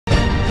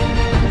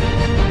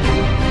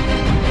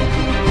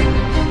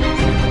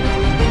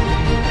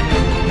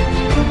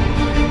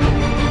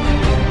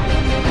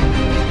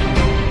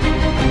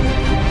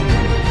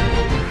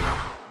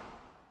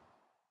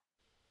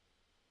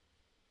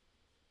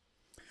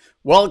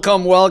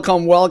Welcome,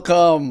 welcome,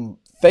 welcome.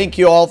 Thank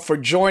you all for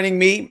joining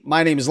me.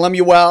 My name is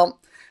Lemuel.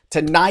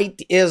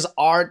 Tonight is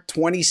our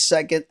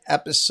 22nd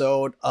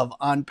episode of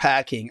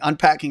Unpacking.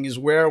 Unpacking is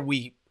where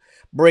we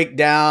break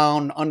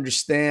down,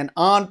 understand,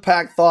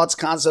 unpack thoughts,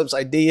 concepts,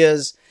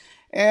 ideas,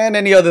 and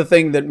any other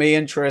thing that may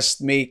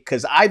interest me.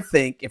 Because I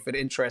think if it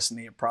interests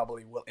me, it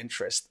probably will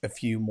interest a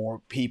few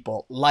more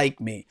people like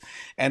me.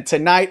 And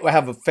tonight we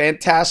have a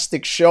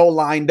fantastic show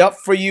lined up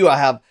for you. I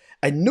have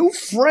a new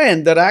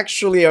friend that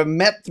actually I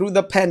met through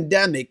the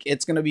pandemic.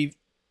 It's going to be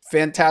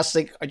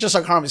fantastic. Just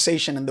a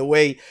conversation and the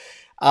way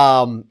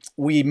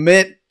we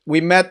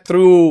met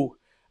through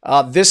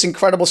this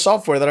incredible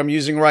software that I'm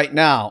using right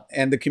now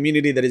and the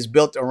community that is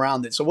built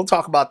around it. So we'll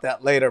talk about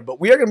that later. But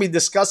we are going to be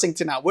discussing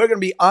tonight. We're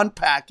going to be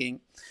unpacking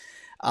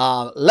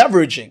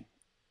leveraging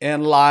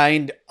in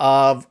line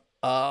of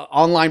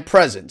online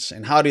presence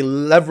and how to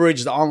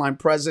leverage the online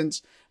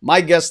presence. My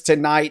guest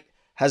tonight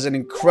has an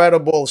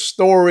incredible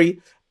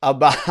story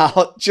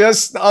about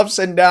just the ups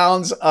and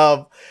downs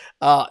of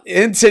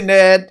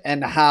internet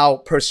and how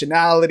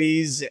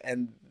personalities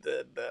and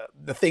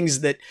the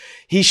things that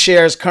he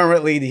shares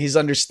currently, his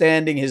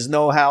understanding, his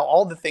know-how,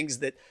 all the things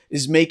that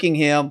is making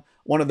him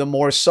one of the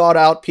more sought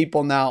out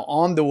people now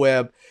on the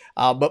web.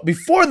 But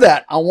before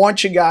that, I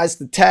want you guys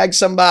to tag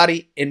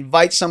somebody,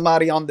 invite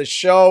somebody on the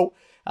show,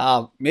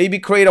 maybe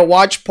create a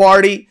watch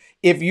party.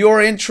 If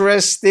you're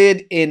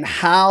interested in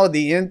how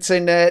the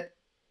internet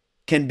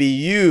can be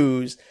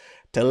used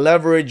to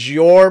leverage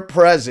your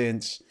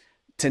presence,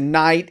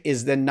 tonight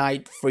is the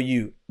night for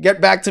you. Get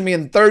back to me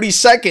in 30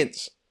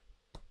 seconds.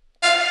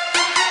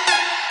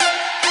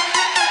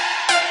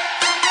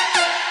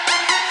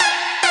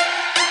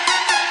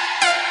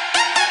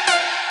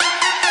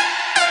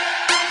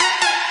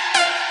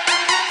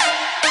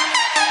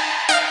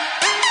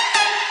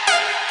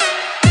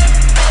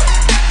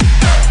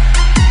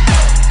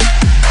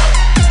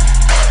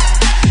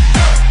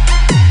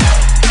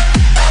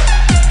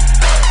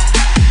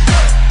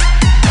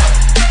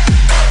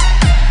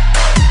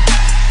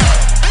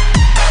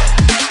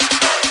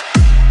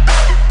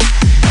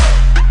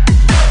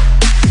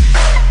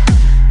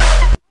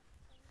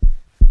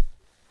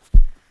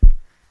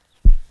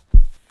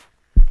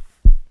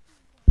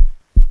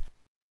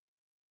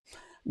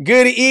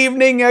 Good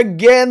evening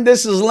again.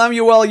 This is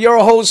Lemuel, your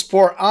host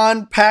for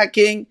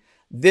Unpacking.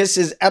 This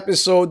is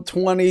episode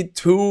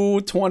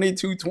 22,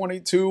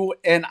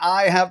 and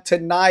I have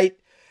tonight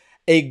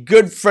a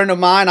good friend of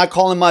mine. I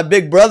call him my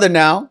big brother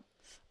now.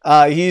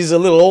 He's a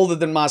little older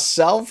than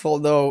myself,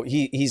 although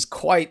he's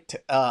quite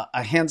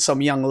a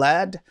handsome young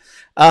lad.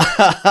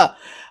 I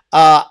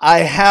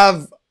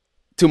have,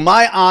 to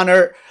my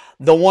honor,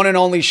 the one and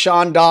only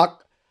Shawn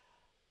Doc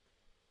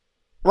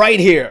right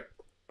here.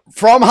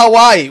 From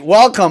Hawaii.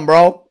 Welcome,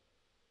 bro.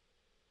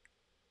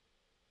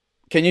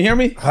 Can you hear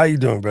me? How you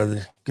doing,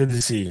 brother? Good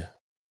to see you.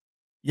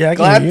 Yeah, I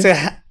Glad can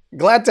hear you.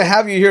 glad to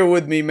have you here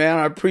with me, man.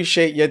 I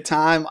appreciate your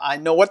time. I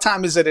know, what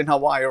time is it in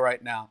Hawaii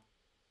right now?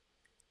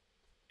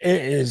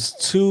 It is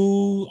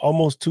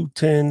almost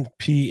 2:10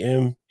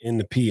 p.m. in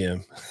the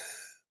p.m.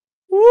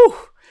 Woo.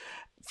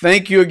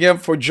 Thank you again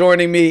for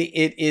joining me.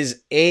 It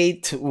is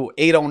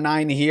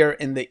 8:09 here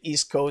in the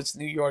East Coast,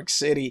 New York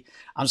City.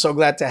 I'm so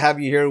glad to have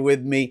you here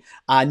with me.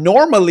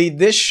 Normally,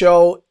 this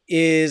show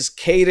is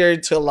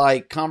catered to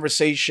like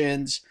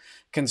conversations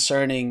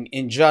concerning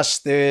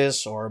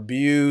injustice or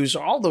abuse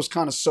or all those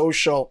kind of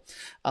social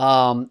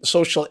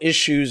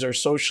issues or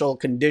social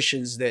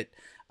conditions that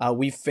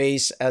we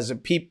face as a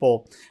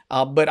people.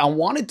 But I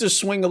wanted to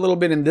swing a little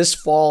bit in this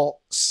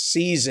fall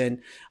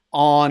season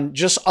on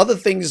just other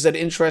things that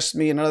interest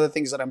me and other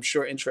things that I'm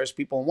sure interest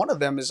people. And one of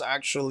them is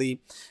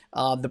actually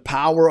the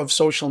power of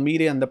social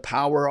media and the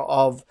power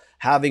of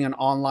having an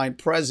online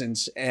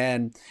presence.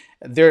 And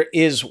there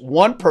is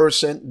one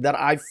person that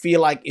I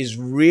feel like is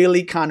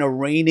really kind of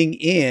reining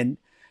in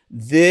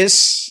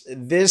this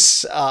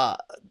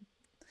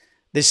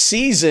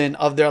season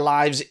of their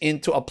lives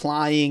into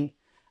applying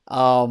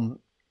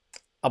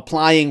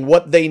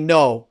what they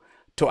know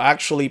to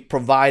actually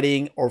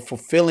providing or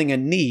fulfilling a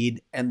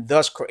need and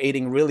thus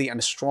creating really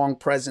a strong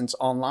presence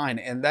online.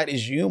 And that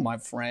is you, my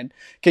friend.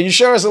 Can you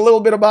share us a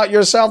little bit about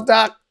yourself,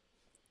 Doc?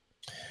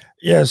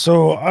 Yeah,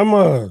 so I'm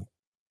a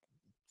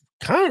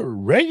kind of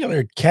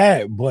regular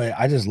cat, but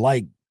I just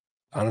like,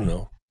 I don't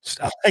know,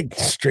 I like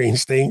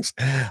strange things.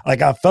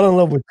 Like I fell in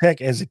love with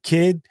tech as a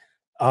kid.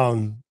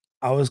 Um,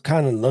 I was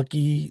kind of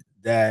lucky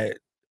that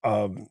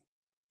um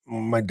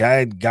my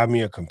dad got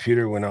me a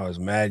computer when I was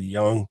mad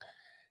young.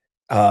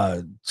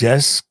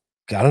 Just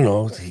I don't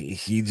know,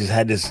 he just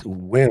had this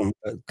whim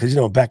because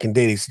back in the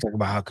day they used to talk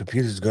about how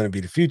computers are going to be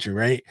the future,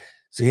 right?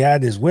 So he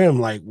had this whim,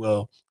 like,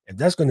 well, if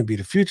that's going to be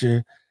the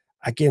future,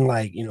 I can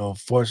like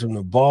force him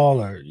to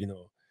ball or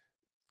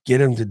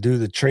get him to do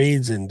the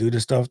trades and do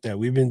the stuff that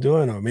we've been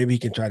doing, or maybe he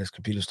can try this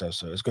computer stuff.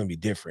 So it's going to be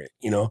different.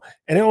 And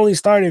it only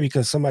started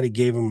because somebody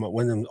gave him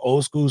one of them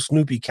old school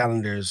Snoopy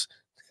calendars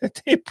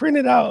that they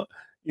printed out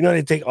You know,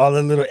 they take all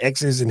the little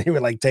X's and they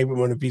would like tape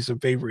them on a piece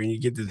of paper and you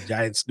get this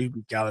giant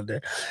Snoopy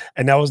calendar.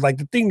 And that was like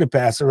the thing to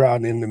pass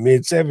around in the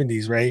mid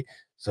 70s, right?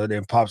 So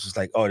then Pops was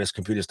like, oh, this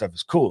computer stuff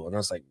is cool. And I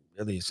was like,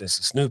 really, it's just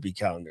a Snoopy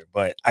calendar.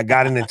 But I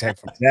got into tech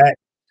from that.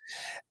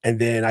 And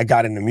then I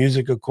got into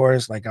music, of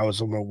course. Like I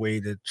was on my way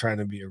to trying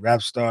to be a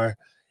rap star.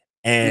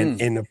 And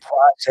Mm. in the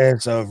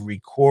process of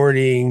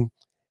recording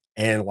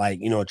and like,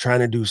 you know, trying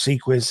to do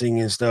sequencing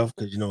and stuff,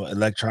 because, you know,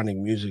 electronic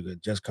music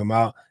had just come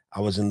out.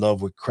 I was in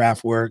love with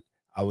craft work.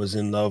 I was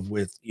in love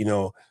with, you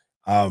know,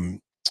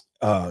 um,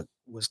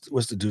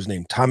 what's the dude's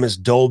name? Thomas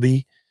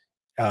Dolby,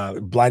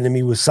 blinded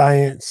me with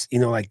science, you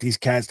know, like these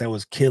cats that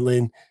was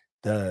killing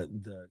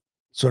the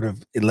sort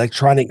of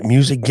electronic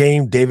music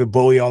game, David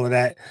Bowie, all of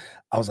that.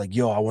 I was like,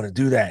 yo, I want to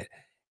do that.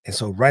 And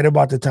so right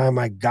about the time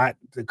I got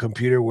the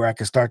computer where I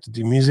could start to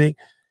do music,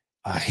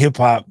 hip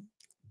hop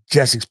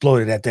just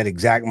exploded at that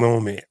exact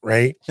moment,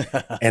 right?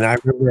 And I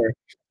remember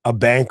a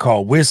band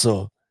called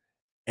Whistle,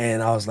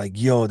 and I was like,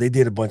 yo, they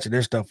did a bunch of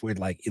their stuff with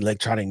like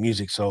electronic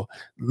music. So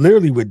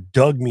literally what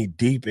dug me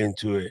deep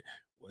into it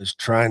was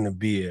trying to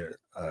be a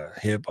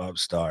hip hop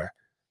star.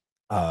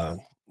 Uh,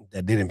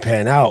 that didn't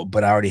pan out,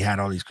 but I already had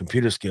all these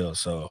computer skills.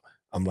 So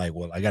I'm like,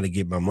 well, I got to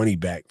get my money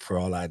back for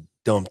all I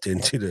dumped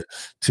into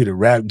the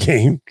rap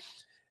game.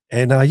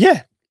 And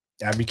yeah,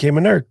 I became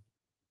a nerd.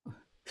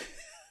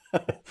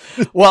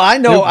 Well, I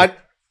know Simple. I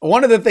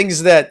one of the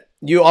things that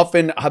you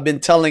often have been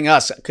telling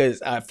us,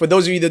 because for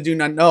those of you that do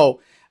not know,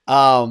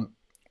 um,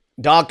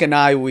 Doc and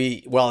I,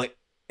 well,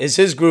 is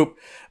his group,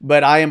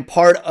 but I am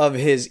part of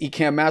his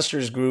Ecamm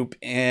Masters group.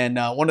 And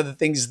one of the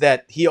things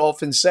that he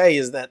often say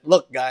is that,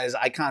 look, guys,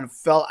 I kind of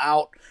fell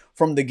out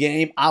from the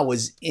game. I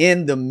was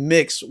in the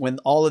mix when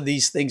all of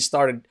these things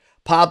started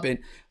popping,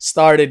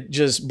 started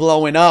just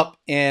blowing up,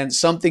 and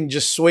something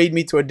just swayed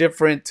me to a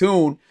different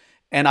tune.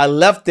 And I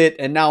left it,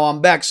 and now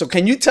I'm back. So,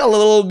 can you tell a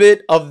little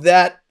bit of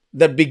that,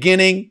 the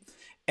beginning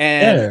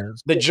and Yeah.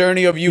 the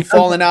journey of you Because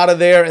falling out of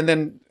there,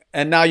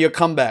 and now your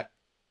comeback?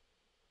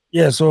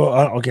 yeah, so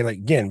okay, like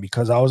again,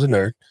 because I was a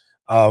nerd,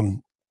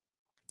 um,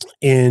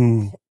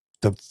 in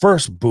the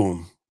first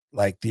boom,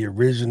 like the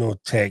original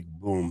tech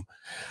boom,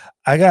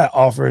 I got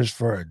offers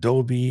for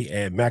Adobe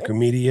and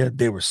Macromedia.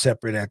 They were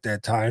separate at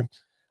that time.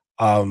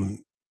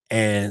 Um,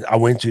 and I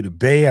went to the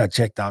Bay. I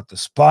checked out the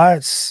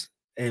spots.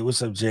 Hey,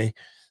 what's up, Jay?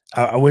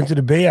 I went to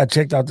the Bay. I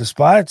checked out the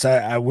spots.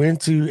 I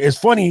went to. It's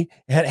funny.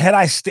 Had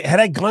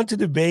I gone to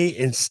the Bay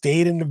and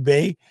stayed in the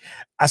Bay,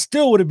 I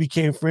still would have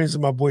became friends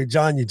with my boy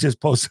John. You just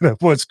posted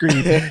up on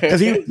screen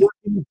because he was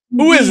working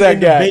Who is TV that in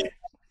the Bay.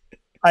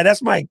 guy?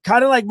 That's my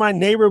kind of like my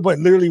neighbor, but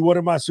literally one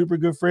of my super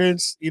good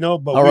friends. You know,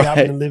 but All we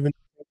happen to right. live in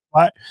the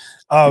spot.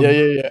 Yeah,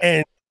 yeah,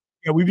 And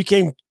yeah, we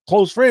became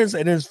close friends.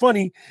 And it's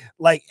funny,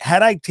 like,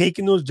 had I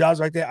taken those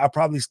jobs right there, I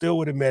probably still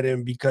would have met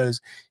him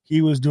because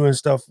he was doing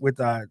stuff with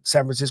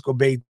San Francisco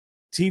Bay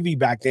TV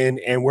back then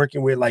and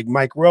working with like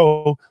Mike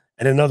Rowe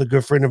and another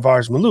good friend of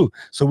ours, Malou.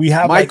 So we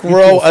have Mike like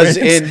Rowe, mutual as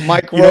friends, in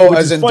Mike you know, Rowe, which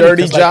as is in funny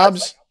Dirty because like,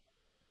 Jobs.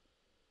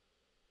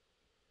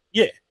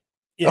 yeah,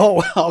 yeah.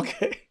 Oh,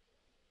 okay.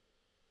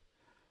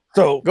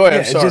 So Go yeah,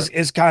 ahead. Sorry.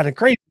 it's kind of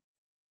crazy.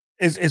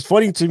 It's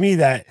funny to me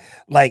that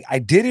like I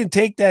didn't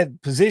take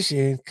that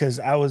position because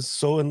I was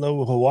so in love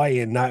with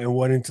Hawaii and not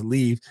wanting to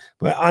leave.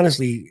 But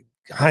honestly,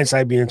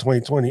 hindsight being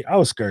 2020, I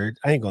was scared.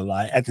 I ain't gonna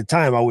lie. At the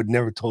time, I would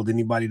never told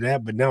anybody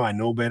that, but now I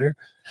know better.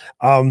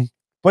 Um,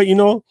 but you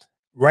know,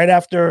 right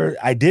after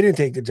I didn't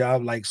take the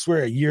job, like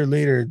swear a year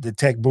later, the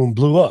tech boom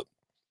blew up,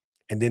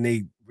 and then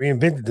they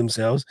reinvented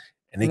themselves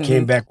and they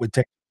came Hmm. back with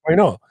Tech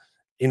 2.0,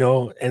 you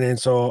know, and then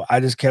so I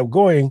just kept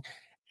going,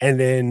 and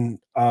then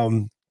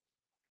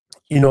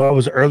you know, I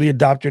was an early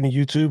adopter in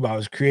YouTube. I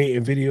was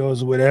creating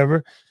videos or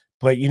whatever.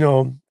 But you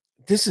know,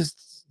 this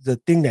is the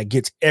thing that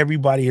gets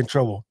everybody in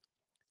trouble.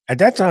 At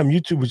that time,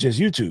 YouTube was just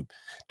YouTube.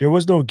 There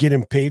was no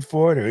getting paid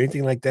for it or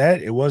anything like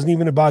that. It wasn't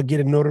even about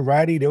getting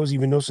notoriety. There was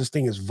even no such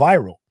thing as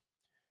viral,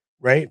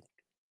 right?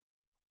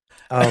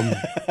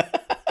 Um,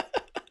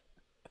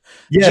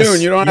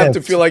 June, you yes, don't have yes.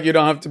 to feel like you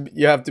don't have to.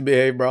 You have to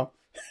behave, bro.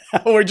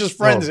 We're just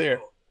friends No,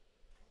 here.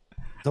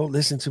 don't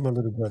listen to my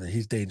little brother.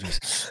 He's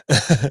dangerous.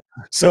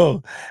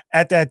 So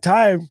at that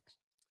time,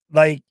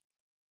 like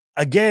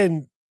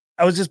again,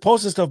 I was just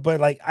posting stuff, but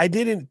like I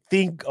didn't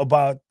think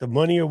about the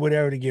money or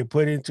whatever to get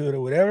put into it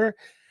or whatever.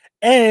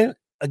 And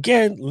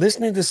again,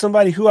 listening to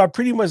somebody who I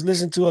pretty much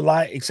listened to a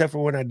lot, except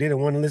for when I didn't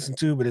want to listen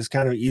to, but it's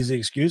kind of an easy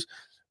excuse.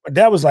 My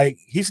dad was like,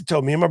 he used to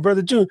tell me and my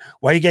brother June,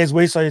 why you guys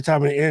waste all your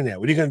time on the internet?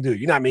 What are you gonna do?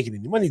 You're not making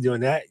any money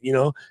doing that, you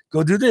know.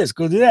 Go do this,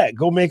 go do that,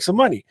 go make some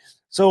money.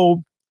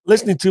 So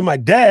listening to my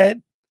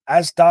dad,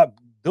 I stopped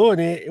doing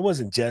it. It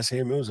wasn't just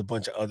him, it was a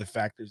bunch of other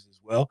factors as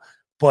well.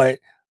 But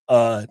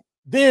uh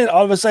then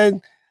all of a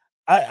sudden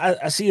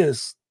I see a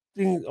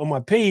thing on my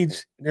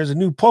page, and there's a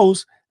new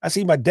post. I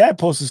see my dad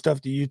posting stuff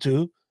to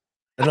YouTube,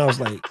 and I was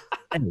like,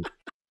 "Hey,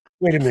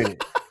 wait a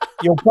minute,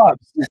 yo,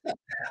 pops,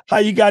 how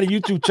you got a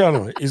YouTube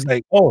channel?" It's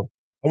like, "Oh,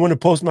 I want to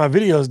post my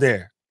videos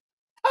there."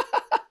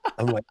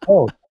 I'm like,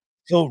 "Oh,"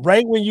 so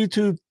right when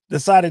YouTube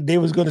decided they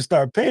was going to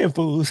start paying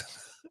fools,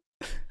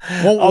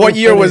 Well, All of what a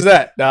year was sudden,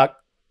 that, Doc?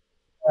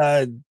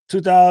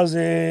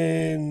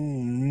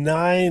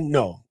 2009,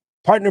 no,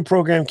 partner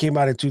program came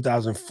out in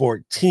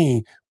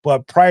 2014.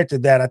 But prior to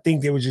that, I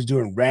think they were just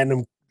doing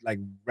random, like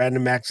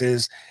random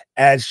access.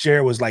 Ad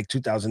share was like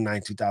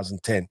 2009,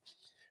 2010.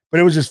 But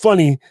it was just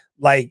funny,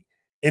 like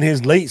in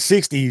his late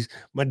 60s,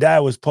 my dad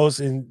was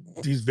posting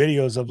these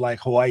videos of like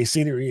Hawaii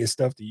scenery and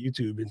stuff to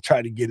YouTube and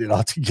try to get it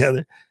all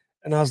together.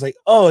 And I was like,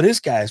 oh, this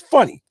guy is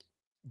funny.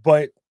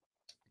 But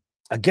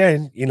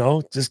again,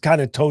 just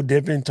kind of toe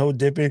dipping,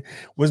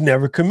 was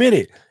never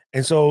committed.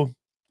 And so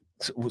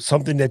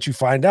something that you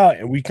find out,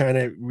 and we kind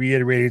of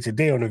reiterated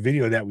today on a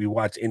video that we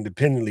watched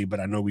independently, but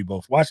I know we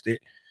both watched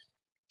it.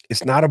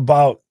 It's not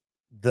about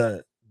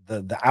the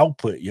the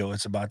output,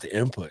 it's about the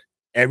input.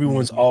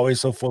 Everyone's Mhm.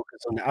 always so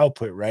focused on the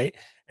output, right?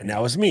 And Yeah.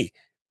 that was me,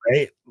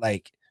 right?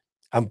 Like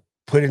I'm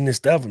putting this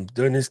stuff, I'm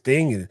doing this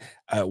thing, and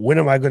when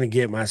am I going to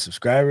get my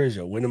subscribers,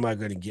 or when am I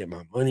going to get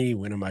my money?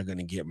 When am I going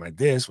to get my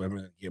this? When am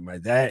I going to get my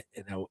that?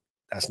 And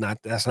that's not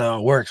how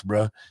it works,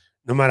 bro.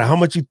 No matter how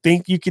much you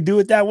think you can do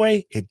it that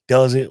way, it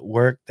doesn't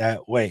work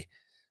that way.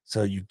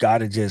 So you got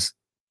to just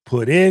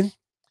put in,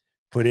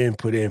 put in,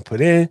 put in,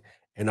 put in,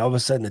 and all of a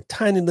sudden a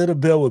tiny little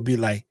bill would be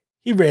like,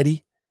 "He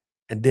ready,"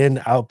 and then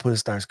the output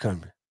starts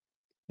coming.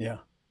 Yeah.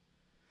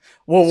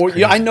 It's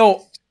Yeah, I crazy.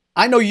 know.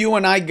 I know you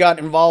and I got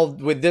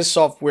involved with this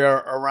software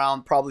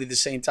around probably the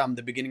same time,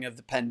 the beginning of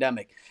the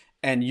pandemic,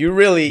 and you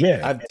really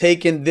Yeah, have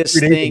taken this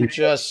 3 days will thing, be shut.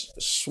 just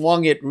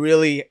swung it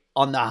really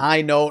on the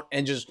high note,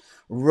 and just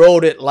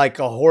rode it like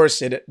a horse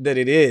that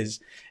it is.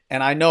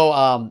 And I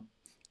know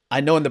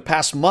in the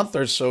past month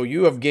or so,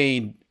 you have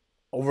gained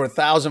over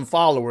 1,000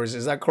 followers.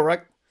 Is that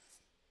correct?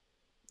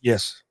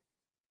 Yes,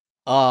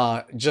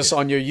 Just yeah.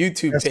 on your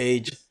YouTube That's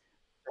page.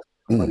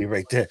 money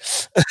right there.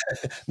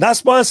 Not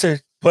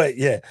sponsored, but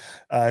yeah,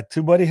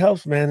 Two Buddy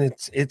helps, man.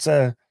 It's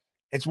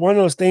one of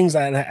those things,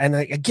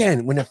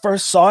 again, when I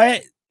first saw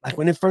it, like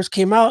when it first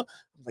came out,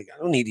 I'm like, I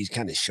don't need these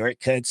kind of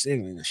shortcuts. I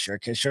mean, the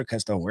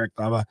shortcuts don't work.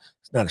 Blah blah.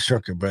 It's not a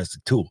shortcut, bro. It's a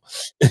tool.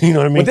 You know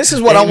what I Well, mean? this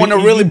is what I want to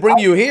really You bring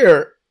you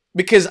here,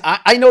 because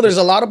I know yeah, there's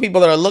a lot of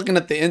people that are looking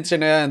at the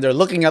internet and they're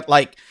looking at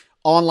like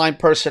online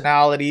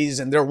personalities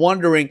and they're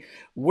wondering,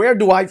 where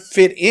do I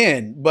fit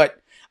in? But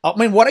I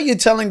mean, what are you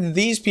telling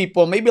these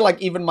people, maybe like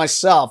even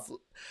myself,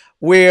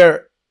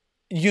 where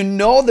you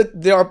know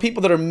that there are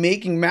people that are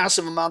making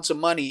massive amounts of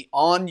money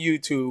on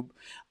YouTube?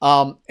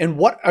 And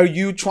what are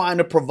you trying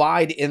to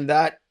provide in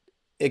that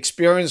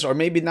experience, or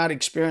maybe not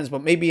experience,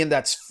 but maybe in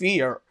that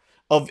sphere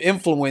of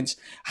influence?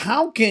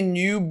 How can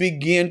you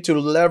begin to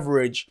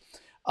leverage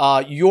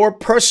your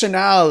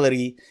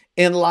personality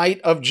in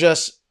light of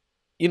just,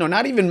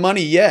 not even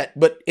money yet,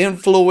 but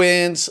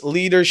influence,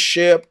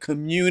 leadership,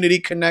 community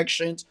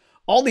connections,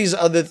 all these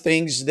other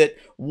things that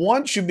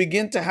once you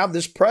begin to have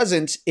this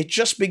presence, it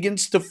just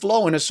begins to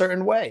flow in a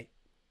certain way?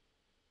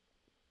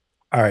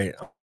 all right.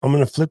 I'm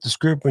gonna flip the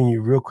script on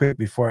you real quick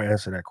before I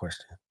answer that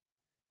question.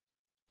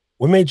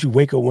 What made you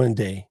wake up one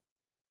day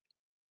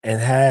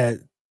and had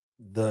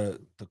the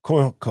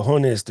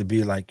cojones to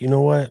be like, you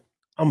know what?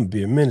 I'm gonna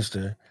be a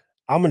minister.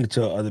 I'm gonna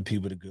tell other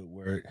people the good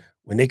word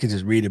when they could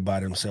just read it by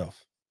themselves.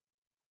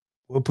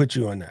 What put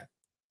you on that?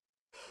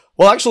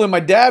 Well, actually, my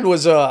dad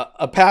was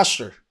a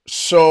pastor.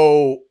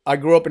 So I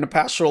grew up in a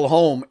pastoral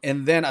home.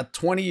 And then at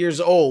 20 years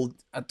old,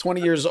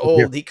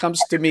 he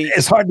comes to me.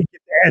 It's hard to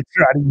get the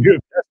answer out of you.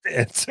 That's the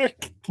answer.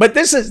 But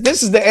this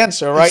is the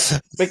answer,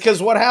 right?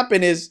 Because what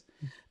happened is,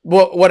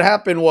 what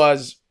happened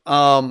was,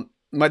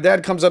 my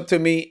dad comes up to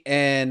me,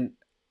 and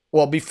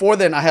well, before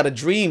then I had a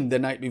dream the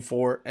night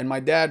before, and my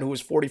dad, who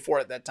was 44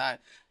 at that time,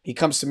 he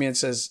comes to me and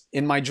says,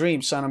 "In my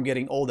dream, son, I'm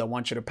getting old. I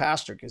want you to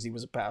pastor," because he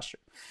was a pastor.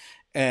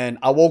 And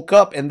I woke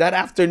up, and that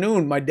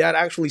afternoon, my dad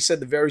actually said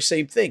the very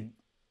same thing.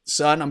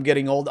 "Son, I'm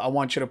getting old. I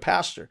want you to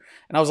pastor."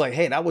 And I was like,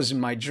 "Hey, that was in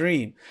my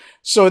dream."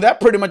 So that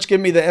pretty much gave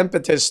me the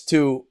impetus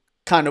to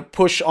kind of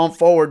push on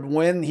forward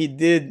when he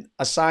did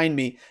assign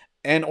me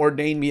and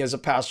ordain me as a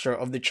pastor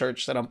of the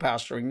church that I'm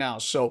pastoring now.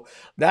 So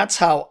that's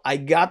how I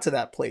got to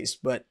that place.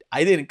 But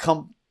I didn't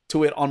come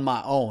to it on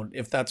my own,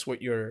 if that's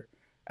what you're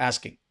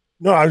asking.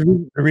 No,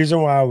 the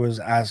reason why I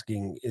was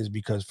asking is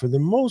because for the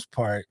most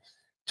part,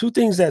 two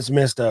things that's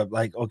messed up.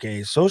 Like,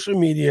 okay, social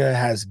media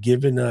has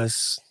given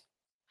us.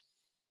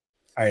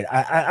 All right,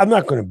 I'm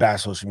not going to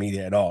bash social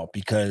media at all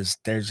because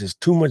there's just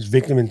too much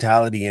victim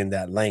mentality in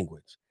that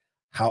language.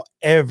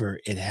 However,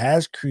 it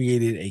has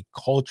created a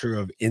culture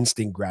of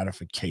instant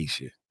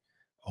gratification.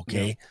 Yeah.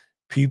 Okay.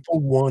 People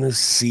want to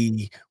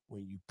see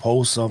when you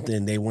post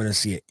something, they want to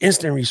see an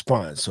instant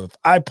response. So if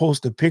I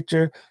post a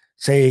picture,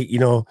 say,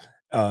 me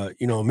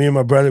and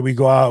my brother, we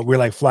go out, we're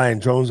like flying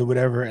drones or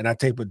whatever, and I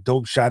take a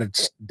dope shot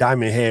at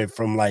Diamond Head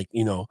from like,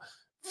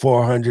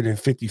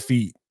 450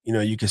 feet,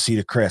 you can see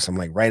the crest. I'm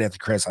like right at the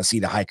crest. I see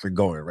the hiker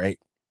going, right?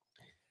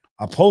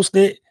 I post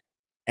it,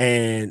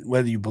 and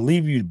whether you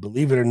believe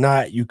it or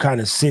not, you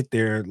kind of sit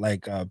there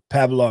like a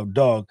Pavlov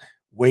dog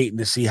waiting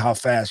to see how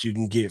fast you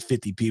can get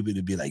 50 people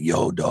to be like,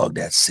 yo, dog,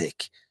 that's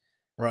sick.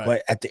 Right.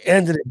 But at the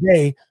end of the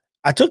day,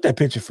 I took that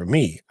picture for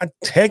me. I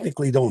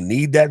technically don't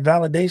need that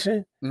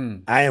validation.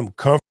 Mm, I am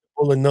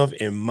comfortable enough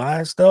in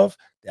my stuff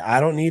that I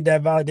don't need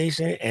that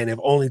validation. And if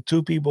only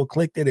 2 people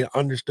clicked it and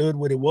understood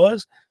what it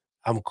was,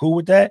 I'm cool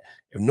with that.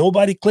 If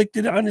nobody clicked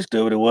it and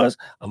understood what it was,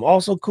 I'm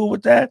also cool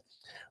with that.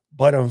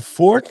 But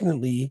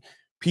unfortunately,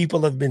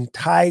 people have been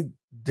tied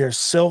their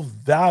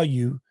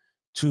self-value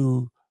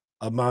to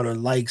amount of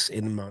likes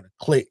and amount of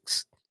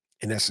clicks.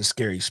 And that's a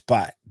scary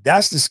spot.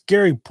 That's the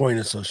scary point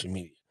of social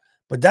media.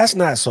 But that's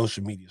not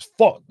social media's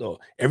fault, though.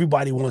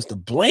 Everybody wants to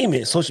blame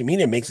it. Social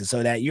media makes it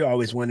so that you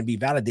always want to be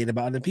validated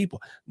by other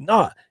people.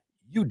 Nah,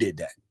 you did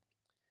that.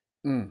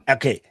 mm.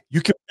 Okay,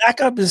 you can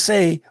back up and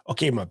say,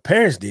 okay, my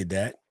parents did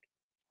that.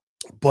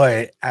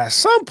 But at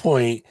some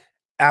point,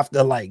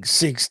 after like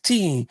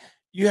 16,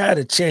 you had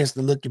a chance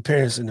to look your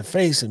parents in the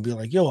face and be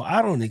like, yo,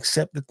 I don't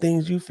accept the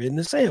things you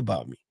finna say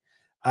about me.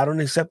 I don't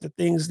accept the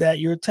things that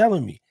you're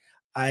telling me.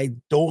 I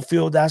don't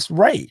feel that's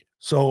right.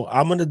 So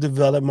I'm gonna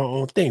develop my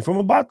own thing. From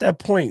about that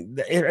point,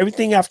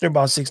 everything after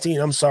about 16,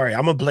 I'm sorry,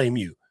 I'm gonna blame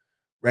you,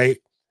 right?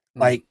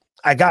 Mm. Like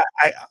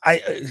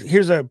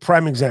here's a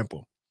prime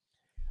example.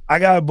 I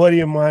got a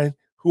buddy of mine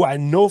who I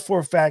know for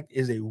a fact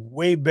is a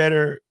way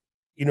better,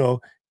 you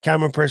know,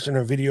 camera person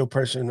or video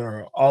person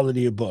or all of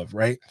the above,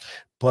 right?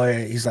 But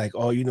he's like,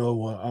 oh,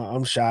 well,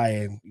 I'm shy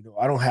and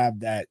I don't have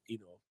that,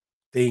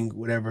 thing,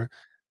 whatever.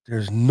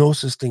 There's no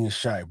such thing as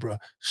shy, bro.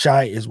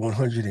 Shy is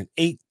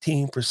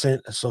 118%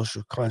 a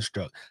social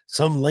construct.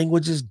 Some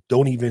languages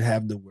don't even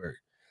have the word.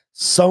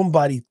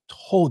 Somebody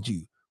told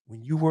you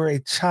when you were a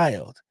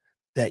child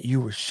that you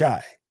were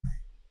shy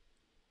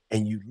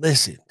and you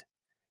listened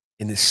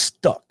and it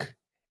stuck.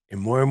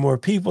 And more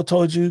people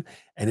told you,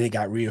 and it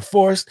got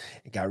reinforced,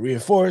 it got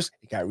reinforced,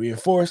 it got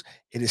reinforced,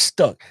 it is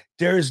stuck.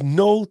 There is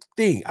no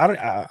thing.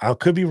 I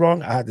could be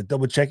wrong. I have to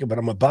double check it, but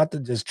I'm about to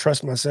just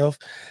trust myself.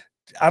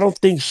 I don't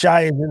think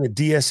shy is in the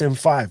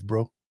DSM-5,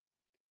 bro.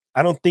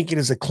 I don't think it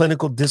is a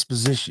clinical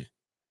disposition.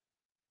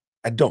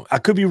 I don't. I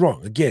could be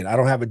wrong. Again, I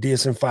don't have a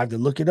DSM-5 to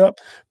look it up,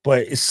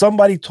 but if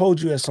somebody told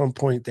you at some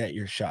point that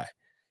you're shy,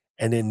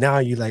 and then now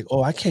you're like,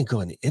 oh, I can't go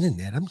on the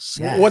internet. I'm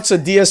shy. What's a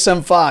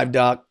DSM-5,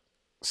 Doc?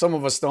 Some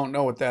of us don't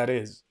know what that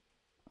is.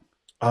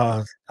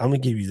 I'm gonna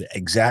give you the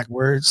exact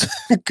words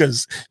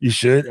because you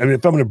should. I mean,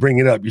 if I'm gonna bring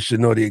it up, you should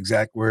know the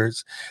exact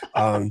words.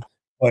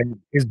 But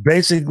it's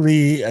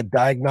basically a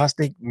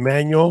diagnostic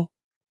manual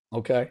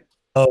Okay.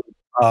 of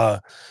uh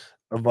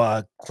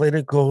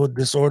clinical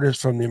disorders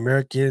from the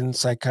American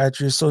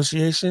Psychiatry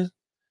Association.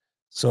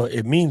 So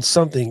it means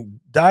something.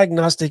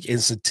 Diagnostic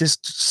and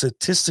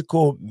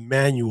statistical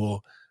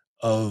manual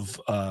of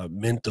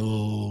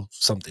mental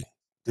something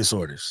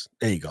disorders.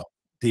 There you go.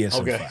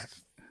 DSM Okay.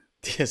 5.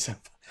 DSM.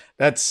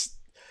 That's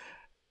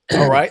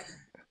all right.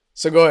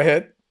 So go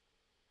ahead.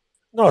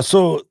 No,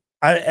 so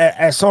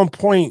at some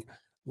point,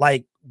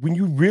 like when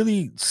you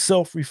really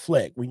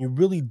self-reflect, when you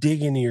really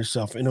dig into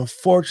yourself, and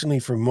unfortunately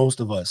for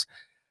most of us,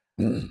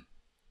 Mm.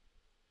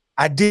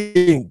 I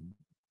didn't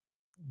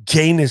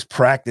gain this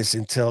practice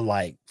until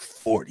like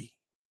 40.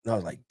 And I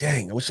was like,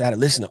 dang, I wish I had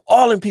listened to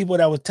all the people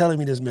that was telling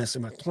me this mess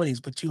in my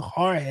 20s, but you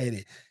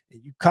hard-headed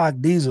and you cock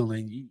diesel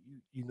and you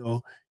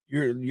know,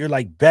 you're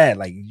like bad.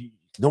 Like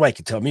nobody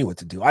can tell me what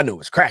to do. I know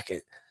it's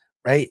cracking,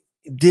 right?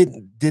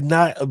 Did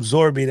not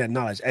absorb me that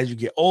knowledge. As you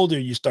get older,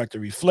 you start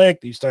to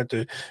reflect. You start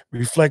to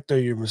reflect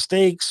on your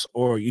mistakes,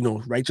 or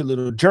write your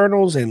little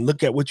journals and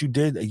look at what you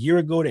did a year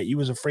ago that you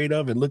was afraid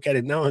of, and look at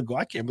it now and go,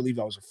 I can't believe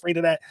I was afraid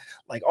of that.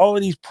 Like all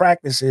of these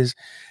practices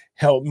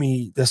helped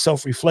me. The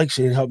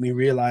self-reflection helped me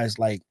realize,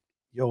 like,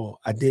 yo,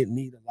 I didn't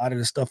need a lot of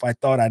the stuff I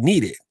thought I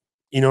needed.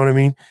 You know what I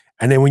mean?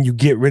 And then when you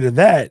get rid of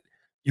that,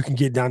 you can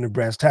get down to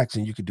brass tacks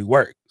and you can do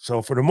work.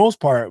 So for the most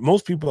part,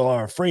 most people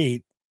are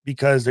afraid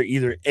because they're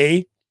either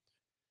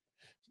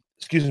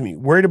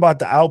worried about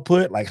the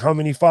output, like how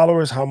many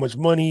followers, how much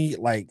money,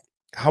 like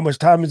how much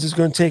time is this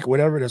going to take,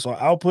 whatever. That's all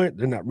output.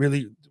 They're not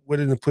really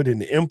willing to put in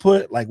the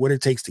input, like what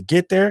it takes to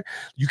get there.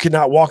 You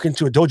cannot walk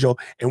into a dojo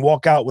and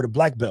walk out with a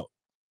black belt.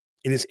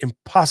 It is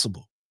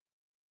impossible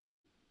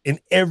in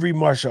every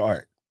martial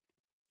art.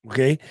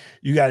 Okay.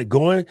 You got to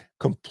go in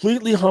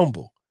completely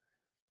humble,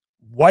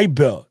 white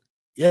belt.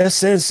 Yes,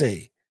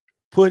 sensei.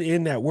 Put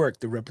in that work,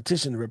 the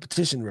repetition, the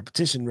repetition, the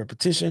repetition,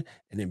 repetition,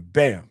 and then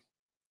bam.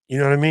 You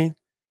know what I mean?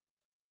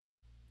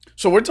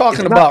 So we're It's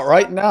talking not. about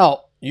right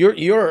now.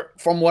 You're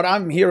from what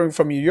I'm hearing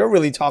from you. You're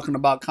really talking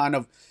about kind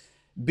of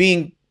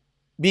being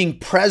being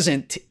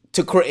present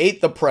to create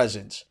the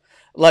presence.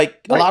 Like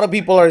a Right. lot of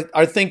people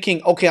are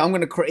thinking, okay, I'm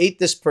going to create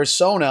this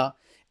persona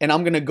and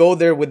I'm going to go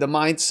there with the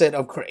mindset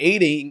of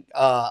creating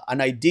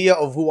an idea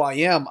of who I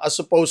am, as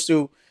opposed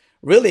to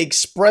really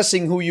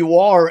expressing who you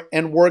are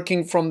and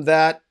working from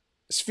that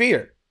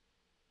sphere.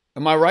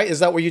 Am I right? Is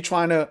that what you're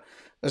trying to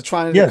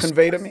Yes,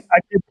 convey to me? I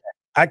did that.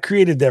 I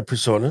created that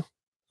persona.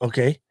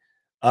 Okay.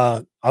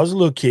 I was a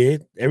little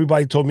kid.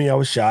 Everybody told me I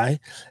was shy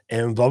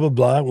and blah, blah,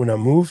 blah. When I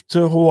moved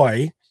to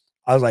Hawaii,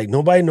 I was like,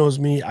 nobody knows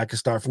me. I could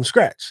start from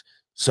scratch.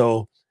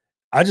 So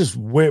I just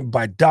went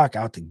by Doc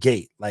out the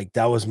gate. Like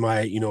that was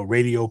my,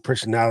 radio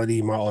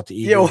personality, my alter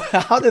Yo, ego.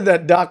 how did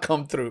that doc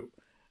come through?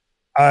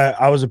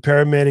 I was a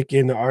paramedic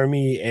in the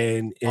army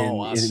and Oh,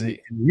 I in see.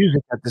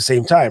 music at the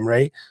same time,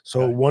 right?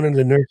 So Okay. one of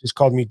the nurses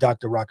called me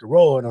Dr. Rock and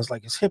Roll, and I was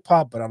like, it's hip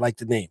hop, but I like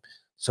the name.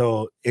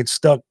 So it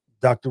stuck,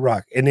 Dr.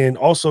 Rock. And then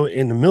also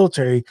in the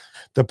military,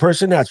 the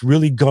person that's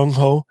really gung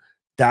ho,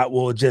 that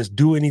will just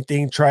do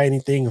anything, try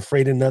anything,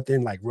 afraid of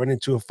nothing, like run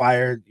into a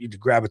fire, you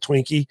grab a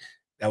Twinkie.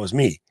 That was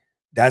me.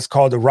 That's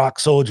called the Rock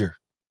Soldier,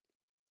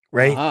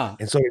 right? Uh-huh.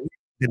 And so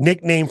the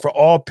nickname for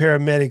all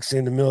paramedics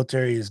in the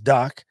military is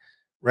Doc,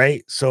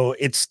 right? So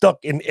it's stuck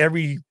in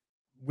every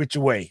which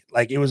way.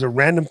 Like it was a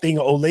random thing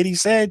an old lady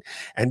said,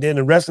 and then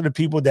the rest of the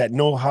people that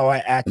know how I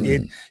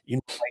acted, you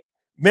know, like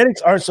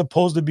medics aren't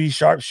supposed to be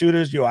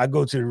sharpshooters. Yo, I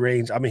go to the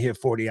range, I'm gonna hit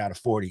 40 out of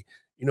 40.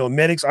 You know,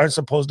 medics aren't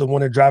supposed to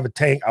want to drive a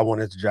tank. I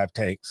wanted to drive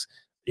tanks.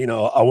 You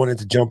know, I wanted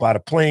to jump out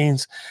of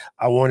planes.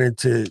 I wanted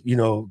to, you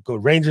know, go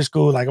ranger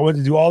school. Like I wanted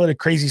to do all of the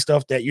crazy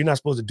stuff that you're not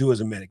supposed to do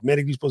as a medic.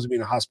 Medic, you're supposed to be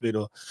in a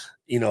hospital,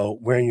 you know,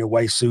 wearing your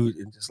white suit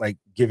and just like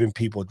giving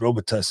people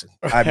Robitussin,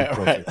 Right,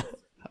 ibuprofen. right.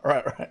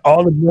 Right, right.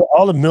 All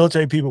the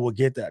military people will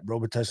get that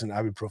Robitussin,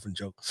 ibuprofen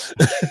joke.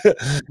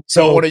 Don't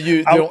So want to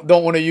use I,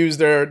 don't want to use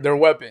their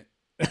weapon.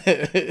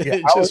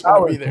 yeah, Just I want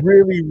to was be there.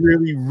 really,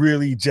 really,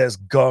 really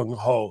just gung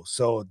ho.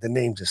 So the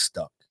name just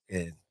stuck,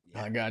 and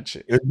yeah, I got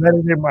you. it was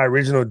better than my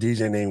original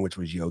DJ name, which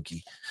was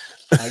Yoki.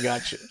 I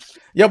got you.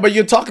 Yeah, but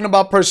you're talking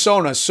about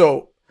persona.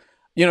 So,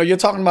 you're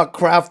talking about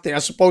crafting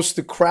as opposed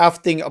to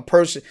crafting a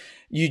person.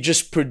 You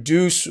just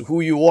produce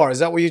who you are. Is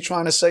that what you're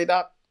trying to say,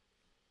 Doc?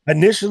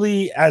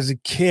 Initially, as a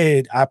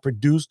kid, I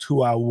produced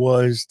who I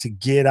was to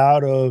get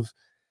out of.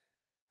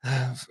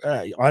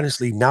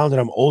 Honestly, now that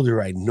I'm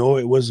older, I know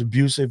it was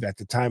abusive. At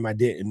the time, I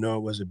didn't know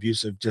it was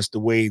abusive. Just the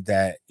way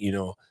that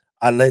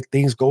I let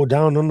things go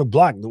down on the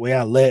block, the way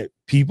I let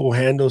people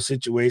handle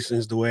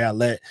situations, the way I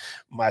let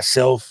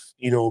myself,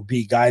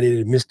 be guided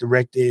and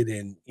misdirected,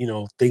 and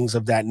things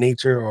of that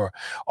nature, or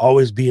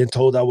always being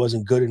told I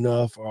wasn't good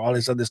enough, or all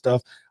this other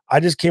stuff. I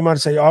just came out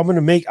and say, oh, I'm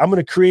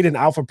gonna create an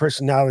alpha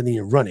personality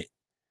and run it.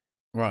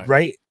 Right.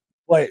 Right.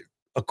 But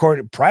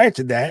prior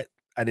to that,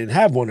 I didn't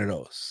have one of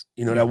those.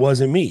 That Yeah.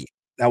 wasn't me.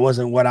 That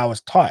wasn't what I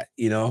was taught.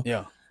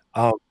 Yeah.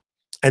 Um,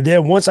 and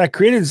then once I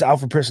created this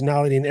alpha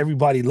personality and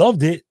everybody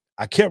loved it,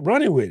 I kept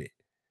running with it.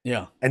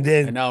 Yeah. And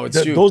And then now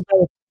it's you.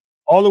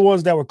 all the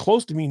ones that were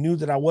close to me knew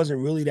that I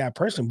wasn't really that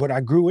person, but I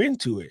grew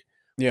into it.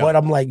 Yeah. But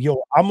I'm like,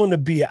 yo, I'm gonna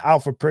be an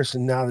alpha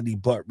personality,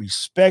 but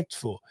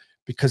respectful,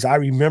 because I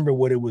remember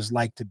what it was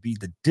like to be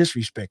the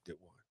disrespected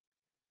one.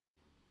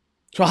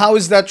 So how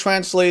is that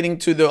translating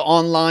to the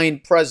online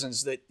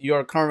presence that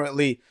you're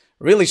currently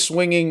really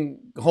swinging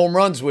home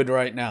runs with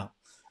right now?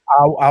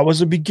 I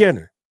was a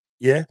beginner.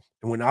 Yeah.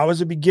 And when I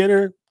was a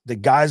beginner, the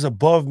guys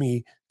above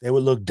me, they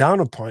would look down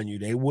upon you.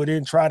 They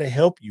wouldn't try to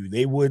help you.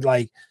 They would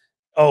like,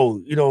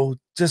 oh,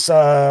 just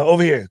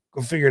over here,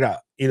 go figure it out.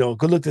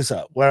 Go look this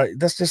up. Well,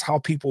 that's just how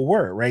people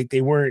were, right?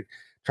 They weren't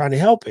trying to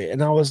help it.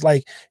 And I was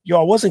like, yo,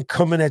 I wasn't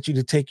coming at you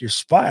to take your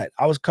spot.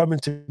 I was coming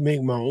to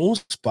make my own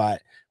spot.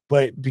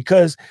 But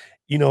because,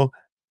 you know,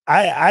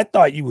 I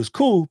thought you was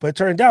cool, but it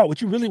turned out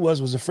what you really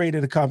was afraid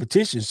of the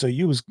competition. So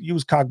you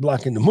was cock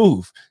blocking the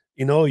move.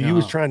 You was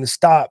Uh-huh. trying to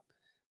stop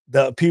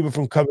the people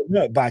from coming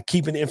up by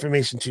keeping the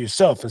information to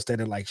yourself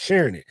instead of like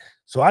sharing it.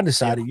 So I Yeah.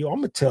 decided, yo, I'm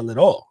gonna tell it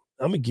all.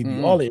 I'm gonna give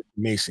you all Mm. the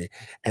information,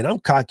 and I'm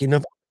cocky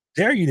enough.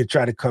 Dare you to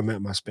try to come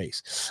at my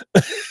space?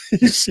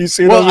 You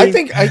see what Well, I I mean?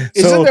 think isn't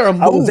So there a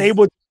I was move?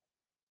 able,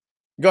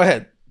 Go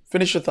ahead.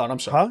 Finish your thought. I'm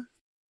sorry. huh?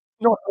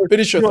 No,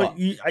 Finish your thought.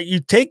 you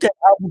take that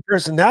alpha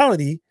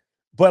personality,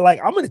 but like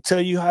I'm gonna tell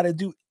you how to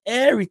do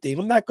everything.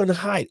 I'm not gonna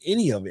hide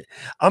any of it.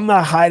 I'm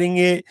not hiding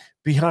it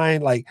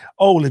behind like,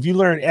 oh, if you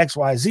learn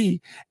XYZ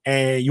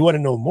and you want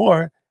to know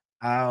more,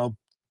 I'll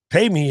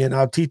pay me and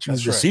I'll teach you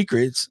That's the right.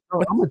 secrets. No,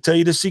 But I'm gonna tell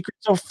you the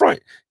secrets up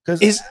front.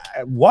 Because is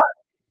what?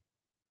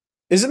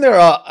 isn't there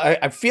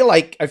I feel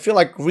like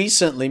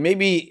recently,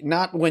 maybe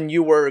not when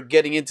you were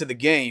getting into the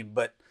game,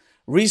 but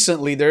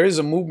recently there is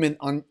a movement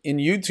on in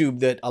YouTube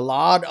that a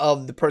lot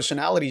of the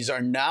personalities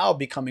are now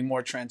becoming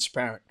more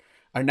transparent,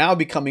 are now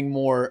becoming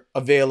more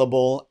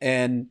available,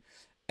 and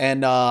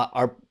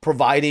are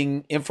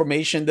providing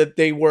information that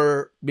they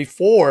were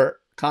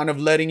before kind of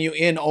letting you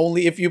in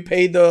only if you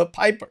pay the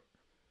piper.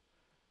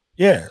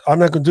 Yeah, I'm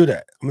not gonna do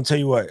that. I'm gonna tell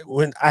you what.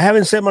 When I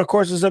haven't set my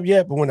courses up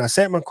yet, but when I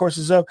set my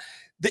courses up,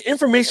 the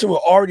information will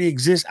already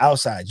exist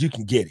outside. You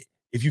can get it.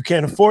 If you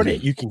can't afford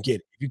it, you can get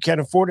it. If you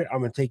can't afford it, I'm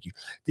gonna take you.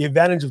 The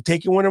advantage of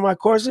taking one of my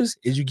courses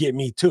is you get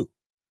me too,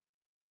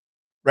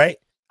 right?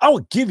 I will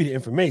give you the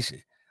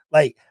information.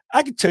 Like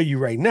I can tell you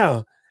right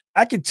now,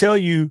 I can tell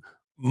you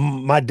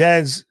my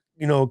dad's,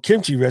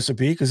 kimchi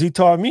recipe because he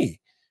taught me,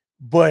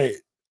 but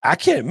I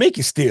can't make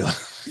it still.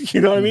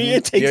 You know what I mean? Mm-hmm.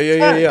 It Yeah, takes yeah,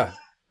 yeah, time. yeah,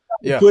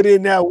 yeah, Put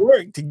in that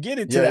work to get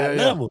it to yeah, yeah, that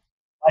yeah, level.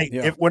 Like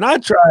yeah. if when I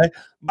try,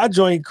 my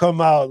joint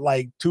come out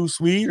like too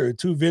sweet or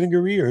too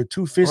vinegary or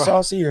too fish Right.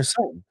 saucy or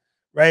something,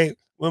 right?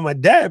 When my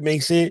dad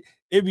makes it,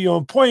 it be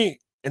on point,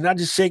 and I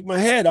just shake my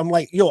head. I'm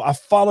like, yo, I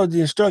followed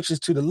the instructions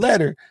to the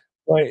letter,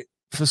 but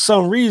for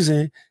some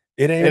reason,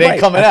 it ain't It ain't right.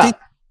 coming out.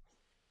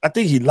 I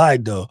think he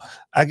lied though.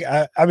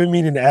 I've been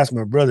meaning to ask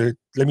my brother.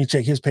 Let me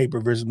check his paper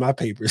versus my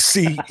paper.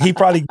 See, he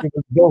probably give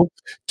us both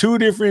two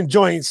different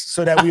joints,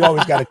 so that we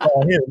always got to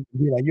call him and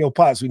be like, "Yo,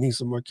 pops, we need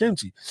some more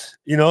kimchi,"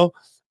 you know.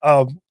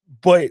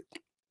 But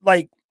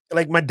like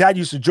like my dad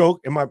used to joke,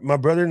 and my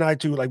brother and I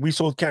too. Like we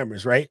sold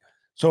cameras, right?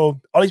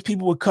 So all these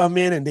people would come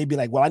in and they'd be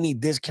like, "Well, I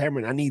need this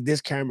camera, and I need this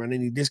camera, and I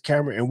need this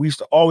camera," and we used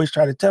to always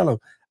try to tell them,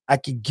 "I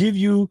could give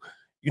you,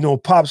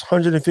 pops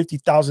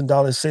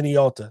 $150,000 Cine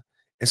Alta."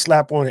 And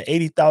slap on an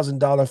 $80,000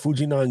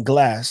 Fujinon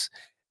glass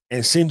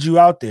and send you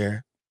out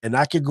there. And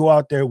I could go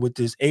out there with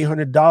this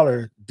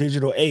 $800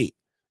 digital 8.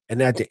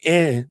 And at the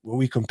end, when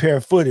we compare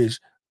footage,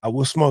 I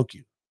will smoke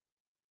you.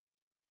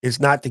 It's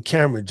not the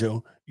camera,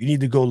 Joe. You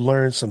need to go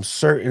learn some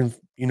certain,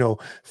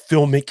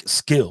 filmic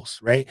skills,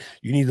 right?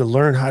 You need to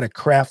learn how to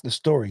craft the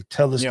story,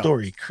 tell the Yeah.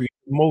 story, create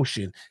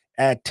emotion,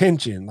 add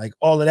tension, like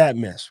all of that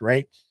mess,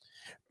 right?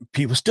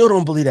 People still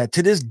don't believe that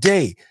to this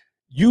day.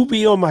 You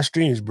be on my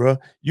streams, bro.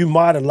 You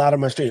mod a lot of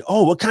my streams.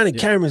 Oh, what kind of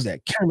Yeah. camera is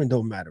that? Camera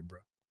don't matter, bro.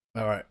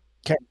 All right.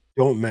 Camera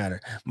don't matter.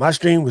 My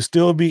stream would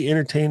still be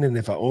entertaining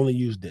if I only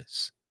use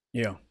this.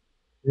 Yeah.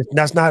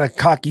 That's not a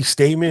cocky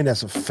statement.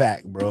 That's a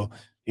fact, bro.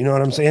 You know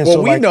what I'm saying? Well,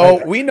 So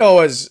like, we know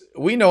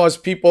as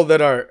people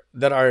that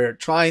are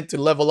trying to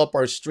level up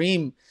our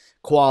stream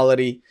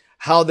quality,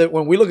 how that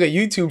when we look at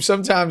YouTube,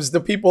 sometimes the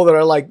people that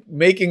are like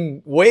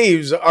making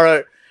waves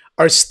are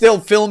still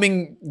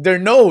filming their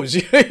nose.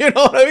 You know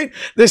what I mean?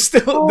 They're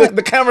still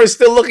the camera is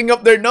still looking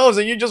up their nose,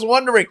 and you're just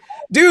wondering,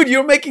 dude,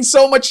 you're making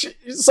so much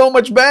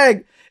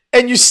bag,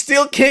 and you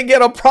still can't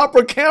get a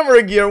proper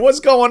camera gear. What's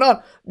going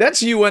on?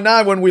 That's you and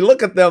I when we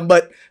look at them,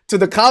 but to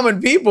the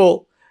common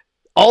people,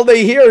 all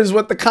they hear is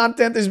what the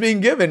content is being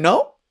given.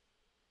 No.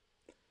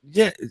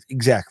 yeah,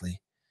 exactly,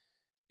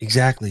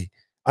 exactly.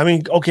 I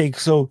mean, okay,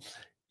 so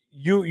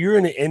you're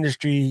in an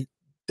industry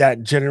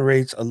that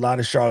generates a lot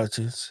of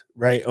charlatans,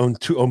 right? On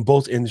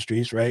both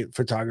industries, right?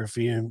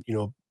 Photography and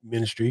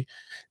ministry.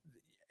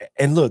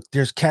 And look,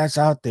 there's cats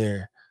out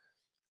there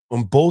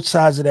on both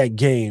sides of that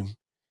game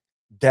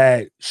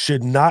that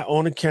should not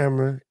own a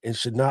camera and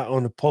should not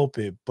own a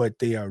pulpit, but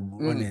they are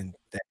Mm, running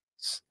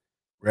things,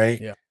 right?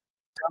 yeah.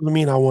 Doesn't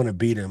mean I want to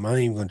beat them. I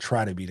ain't even gonna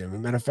try to beat them. As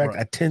a matter of fact,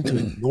 Right. I tend to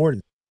ignore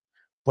them,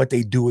 but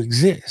they do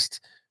exist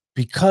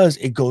because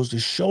it goes to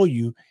show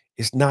you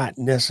it's not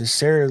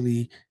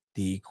necessarily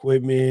the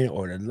equipment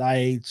or the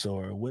lights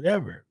or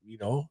whatever,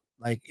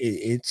 like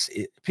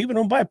people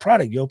don't buy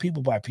product, yo.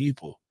 People buy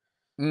people,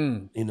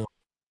 Mm, you know,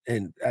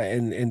 and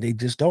they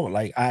just don't.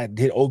 Like I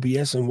did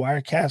OBS and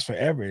Wirecast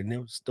forever, and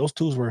those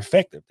tools were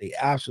effective. They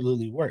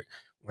absolutely work.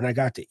 When I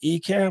got to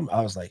Ecamm,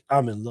 I was like,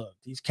 I'm in love.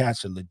 These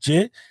cats are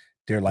legit.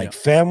 They're yeah. like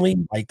family.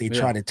 Like they Yeah.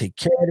 try to take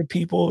care of the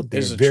people. They're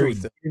Here's the very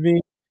truth.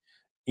 giving,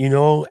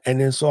 and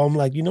then so I'm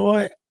like, you know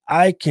what?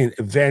 I can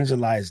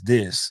evangelize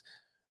this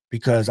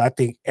because I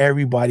think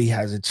everybody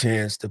has a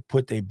chance to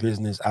put their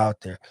business out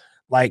there.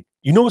 Like,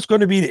 what's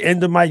going to be the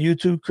end of my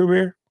YouTube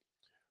career?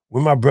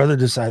 When my brother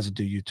decides to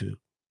do YouTube.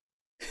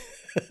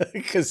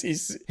 Because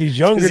He's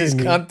younger he's than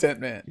me. content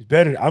man. He's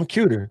better. I'm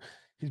cuter.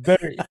 He's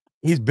better.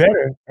 He's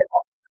better.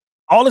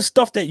 All the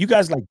stuff that you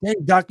guys like, dang,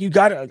 Doc, you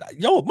got it.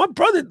 Yo, my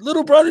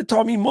little brother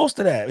taught me most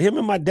of that. Him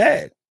and my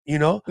dad,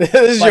 This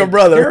is your like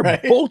brother, they're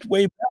right? both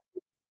way back.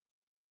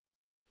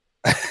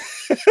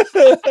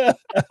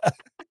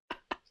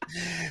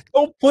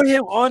 Don't put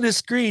him on the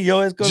screen, yo.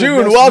 It's gonna June,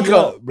 mess me welcome.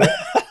 up, bro.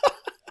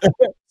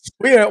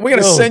 We're gonna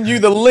Yo, send you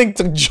the link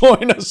to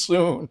join us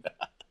soon.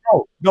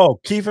 no,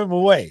 keep him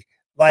away.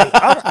 Like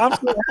I'm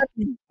so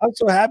happy. I'm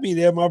so happy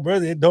that my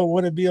brother don't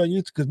want to be on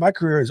YouTube because my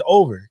career is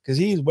over because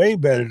he's way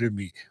better than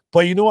me.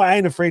 But you know what? I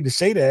ain't afraid to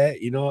say that.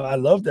 I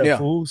love that Yeah.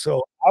 fool.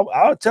 So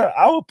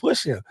I will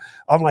push him.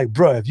 I'm like,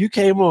 bro, if you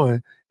came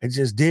on and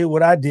just did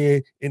what I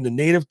did in the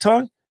native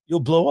tongue, you'll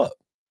blow up.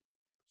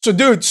 So,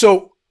 dude,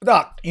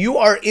 Doc, you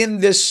are in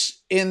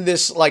this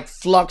like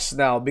flux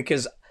now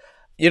because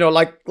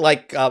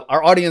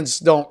our audience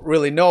don't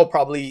really know.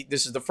 Probably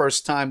this is the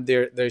first time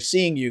they're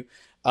seeing you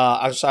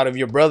outside of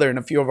your brother and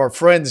a few of our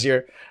friends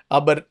here.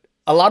 But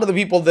a lot of the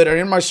people that are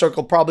in my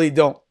circle probably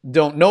don't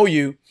know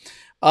you.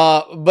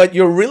 But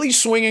you're really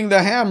swinging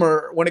the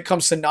hammer when it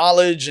comes to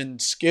knowledge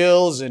and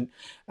skills and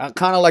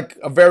kind of like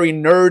a very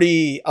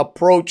nerdy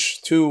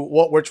approach to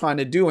what we're trying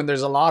to do. And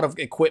there's a lot of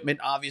equipment,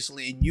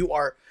 obviously, and you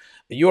are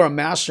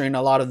mastering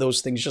a lot of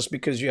those things just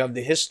because you have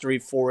the history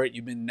for it.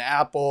 You've been in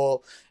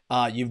Apple.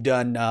 You've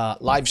done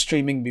live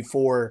streaming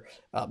before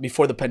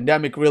the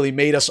pandemic really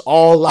made us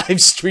all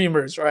live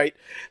streamers, right?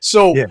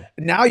 So Yeah.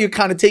 now you're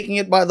kind of taking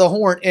it by the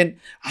horn. And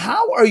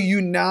how are you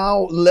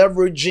now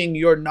leveraging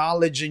your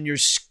knowledge and your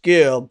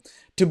skill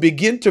to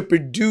begin to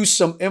produce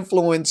some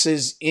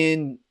influences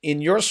in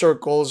your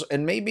circles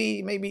and maybe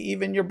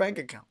even your bank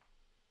account?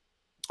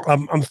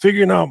 I'm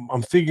figuring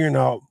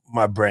out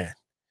my brand.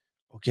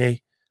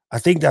 Okay. I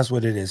think that's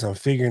what it is. I'm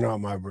figuring out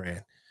my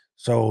brand.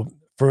 So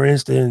for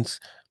instance,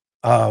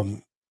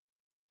 um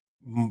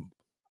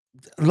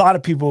a lot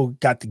of people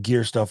got the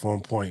gear stuff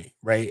on point,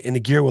 right? And the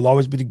gear will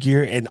always be the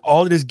gear. And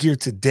all of this gear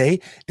today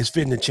is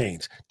fitting to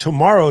change.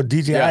 Tomorrow,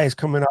 DJI Yeah. is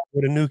coming out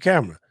with a new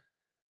camera,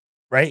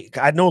 right?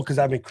 I know because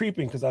I've been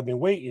creeping because I've been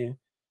waiting.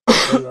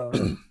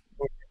 And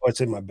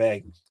what's in my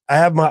bag? I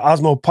have my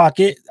Osmo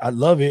Pocket. I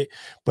love it,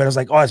 but I was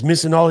like, oh, it's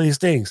missing all these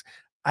things.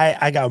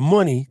 I got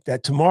money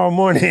that tomorrow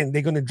morning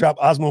they're gonna drop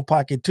Osmo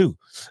Pocket 2,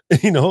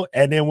 you know.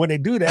 And then when they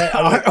do that,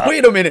 I'm like,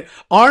 Wait a minute.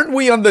 Aren't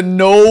we on the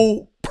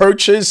no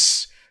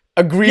purchase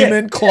yeah,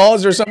 agreement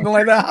clause or something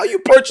like that? How you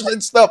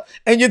purchasing stuff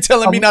and you're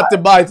telling me I'm not to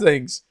buy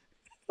things?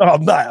 no,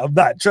 I'm not. I'm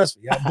not. Trust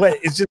me. But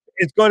it's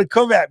going to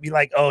come at me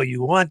like, oh,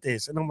 you want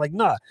this, and I'm like,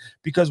 nah,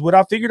 because what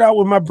I figured out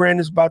what my brand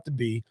is about to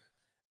be,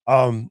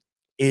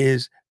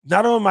 is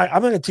not only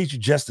I'm going to teach you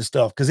just the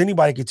stuff because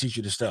anybody can teach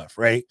you the stuff,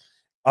 right?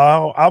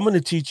 I'm going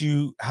to teach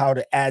you how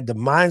to add the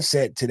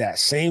mindset to that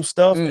same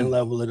stuff and Mm.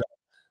 level it up.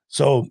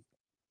 So,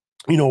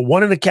 you know,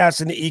 one of the cats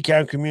in the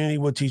eCam community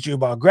will teach you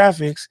about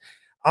graphics.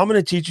 I'm going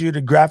to teach you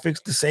the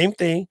graphics, the same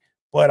thing,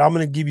 but I'm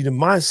going to give you the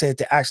mindset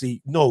to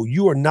actually know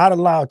you are not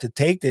allowed to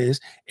take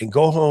this and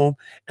go home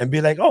and be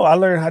like, oh, I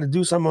learned how to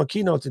do something on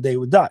Keynote today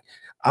with Doc.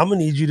 I'm going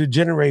to need you to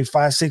generate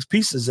 5-6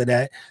 pieces of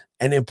that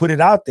and then put it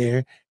out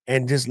there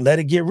and just let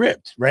it get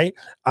ripped, right?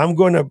 I'm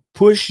going to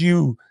push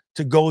you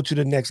to go to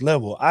the next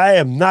level. I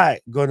am not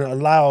going to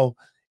allow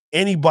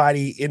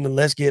anybody in the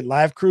Let's Get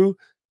Live crew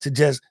to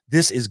just,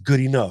 this is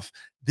good enough.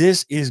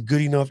 This is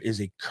good enough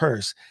is a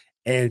curse.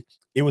 And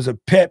it was a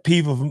pet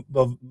peeve of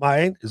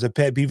mine. It was a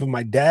pet peeve of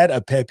my dad, a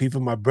pet peeve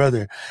of my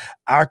brother.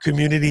 Our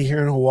community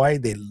here in Hawaii,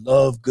 they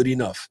love good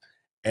enough.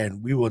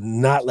 And we will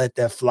not let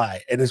that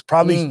fly. And it's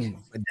probably,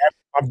 Mm.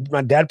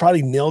 my dad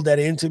probably nailed that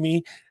into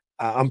me.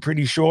 I'm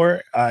pretty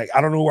sure. I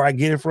don't know where I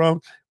get it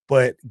from,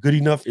 but good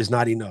enough is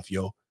not enough,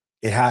 yo.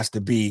 It has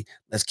to be,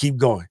 let's keep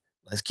going.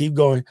 Let's keep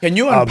going. Can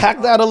you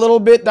unpack that a little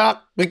bit,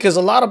 Doc? Because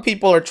a lot of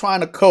people are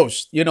trying to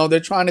coast. You know, they're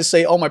trying to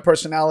say, "Oh, my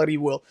personality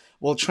will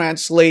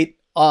translate,"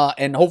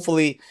 and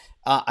hopefully,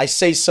 I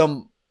say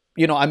some.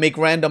 You know, I make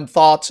random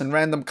thoughts and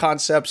random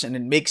concepts, and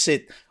it makes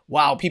it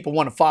wow. People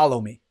want to follow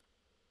me.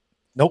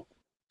 Nope,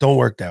 don't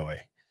work that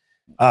way.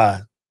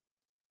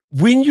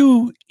 When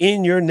you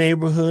in your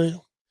neighborhood,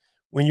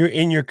 when you're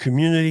in your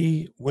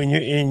community, when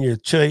you're in your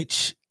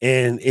church,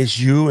 and it's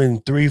you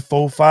and 3,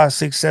 4, 5,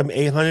 6, 7,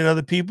 800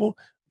 other people,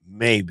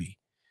 maybe.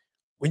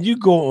 When you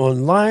go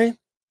online,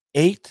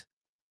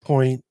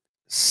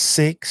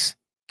 8.6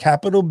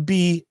 capital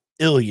B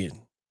billion,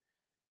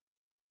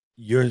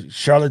 your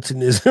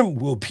charlatanism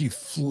will be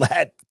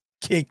flat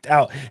kicked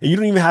out. And you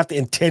don't even have to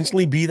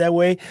intentionally be that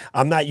way.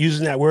 I'm not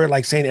using that word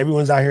like saying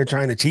everyone's out here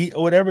trying to cheat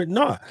or whatever.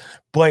 No,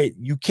 but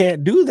you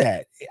can't do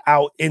that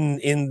out in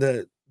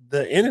the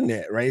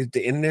internet, right?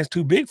 The internet's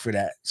too big for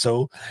that.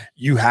 So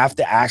you have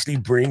to actually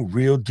bring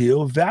real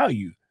deal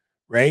value,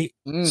 right?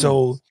 Mm,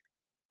 So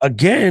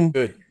again,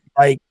 good.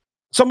 like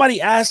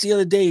somebody asked the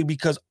other day,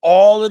 because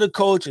all of the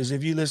coaches,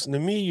 if you listen to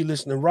me, you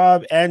listen to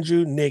Rob,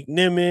 Andrew, Nick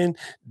Nimmin,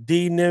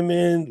 D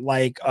Nimmin,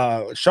 like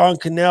Sean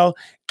Cannell,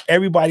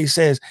 everybody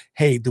says,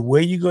 hey, the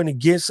way you're going to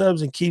get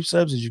subs and keep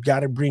subs is you got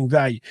to bring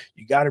value.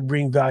 You got to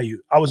bring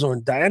value. I was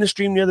on Diana's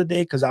stream the other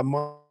day because I'm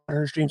on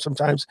her stream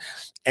sometimes,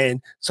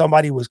 and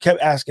somebody was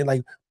kept asking,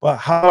 like, but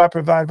how do I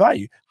provide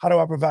value? How do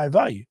I provide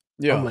value?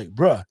 I'm Yeah. like,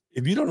 bruh,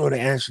 if you don't know the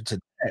answer to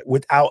that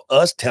without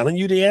us telling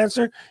you the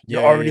answer,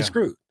 you're Yeah. Yeah. already Yeah.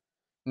 screwed.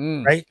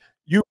 Mm, Right?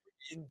 You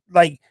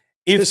like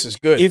this is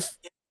good. if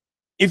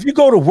if you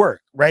go to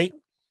work, right?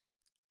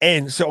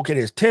 And so okay,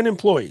 there's 10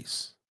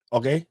 employees.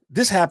 Okay.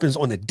 This happens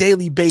on a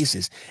daily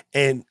basis.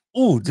 And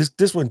ooh,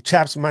 this one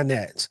chaps my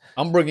nuts.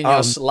 I'm bringing Um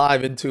us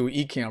live into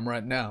Ecamm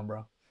right now,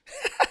 bro.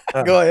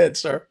 uh, Go ahead,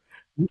 sir.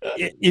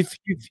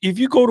 if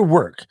you go to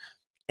work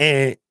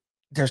and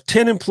there's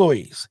 10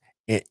 employees,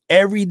 and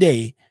every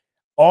day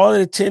all of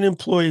the 10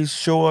 employees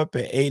show up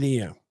at 8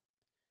 a.m.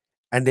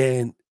 and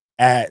then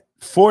at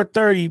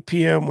 4:30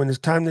 p.m. when it's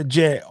time to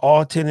jet,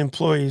 all 10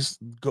 employees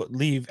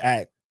leave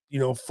at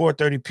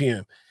 4:30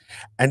 p.m.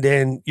 And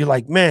then you're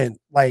like, man,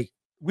 like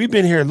we've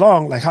been here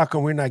long. Like, how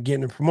come we're not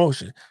getting a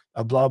promotion?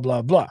 Blah,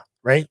 blah, blah.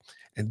 Right.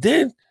 And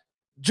then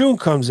June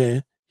comes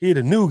in, he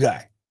the new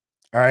guy.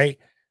 All right.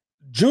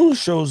 June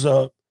shows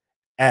up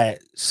at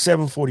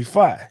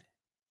 7:45.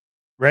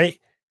 Right.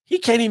 He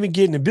can't even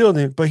get in the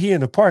building, but he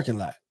in the parking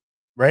lot.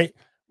 Right.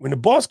 When the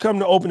boss come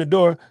to open the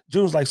door,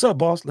 June's like, "Sup,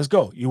 boss? Let's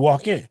go." You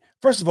walk in.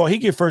 First of all, he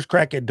get first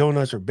crack at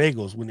donuts or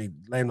bagels when they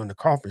land on the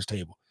conference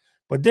table.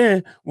 But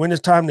then when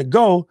it's time to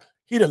go,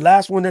 he the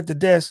last one at the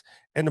desk,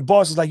 and the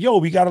boss is like, "Yo,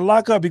 we got to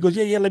lock up." He goes,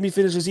 "Yeah, yeah, let me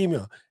finish this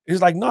email." And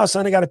he's like, "No,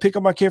 son, I got to pick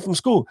up my kid from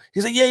school."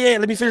 He's like, "Yeah, yeah,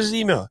 let me finish this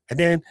email." And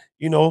then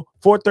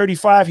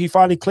 4:35, he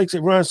finally clicks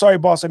it, run. "Sorry,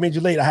 boss, I made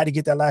you late. I had to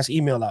get that last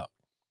email out."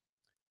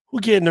 Who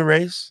getting the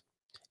raise?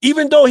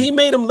 Even though he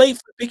made him late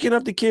for picking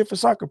up the kid for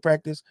soccer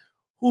practice,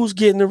 who's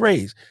getting the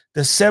raise?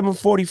 The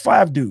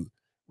 7:45 dude,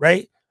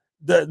 right?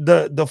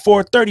 The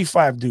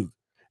 4:35 dude.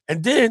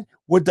 And then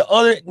with the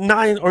other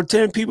 9 or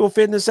 10 people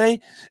fitting to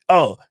say,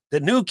 "Oh, the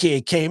new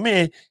kid came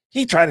in,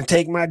 he trying to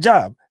take my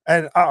job."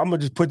 and I'm gonna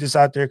just put this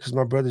out there because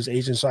my brother's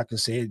Asian, so I can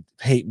say it.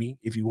 Hate me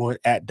if you want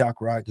at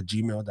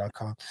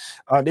docrock@gmail.com.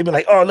 They be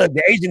like, oh, look,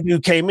 the Asian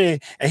dude came in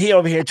and he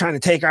over here trying to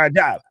take our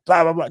job,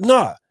 blah, blah, blah.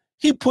 Nah,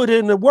 he put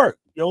in the work.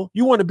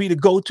 You want to be the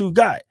go-to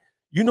guy.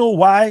 You know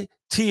why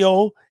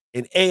TO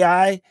and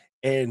AI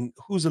and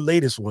who's the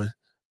latest one?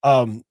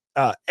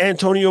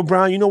 Antonio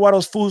Brown. You know why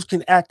those fools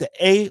can act the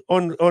A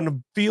on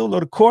the field or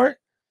the court?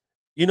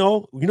 You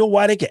know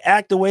why they can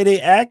act the way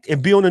they act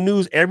and be on the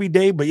news every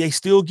day, but they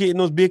still getting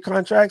those big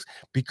contracts?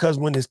 Because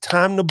when it's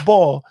time to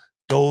ball,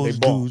 They those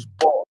ball. dudes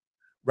ball,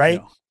 right?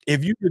 Yeah.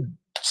 If you could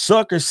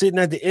sucker sitting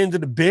at the end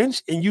of the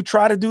bench and you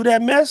try to do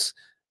that mess,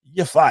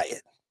 you're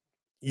fired.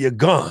 You're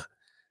gone.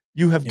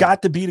 You have Yeah.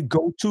 got to be the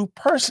go-to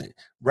person,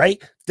 right?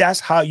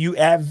 That's how you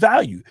add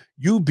value.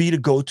 You be the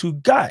go-to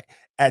guy.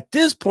 At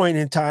this point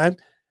in time,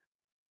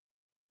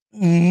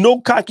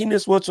 no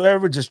cockiness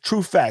whatsoever, just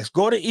true facts.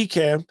 Go to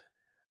Ecamm.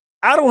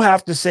 I don't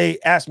have to say,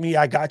 ask me,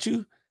 I got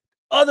you.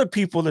 Other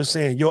people are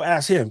saying, yo,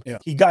 ask him, Yeah.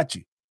 he got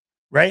you,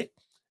 right?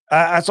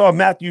 I saw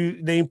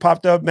Matthew name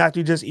popped up.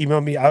 Matthew just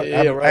emailed me.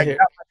 Yeah. Right here.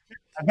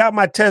 I got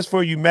my test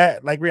for you,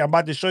 Matt. Like, I'm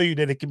about to show you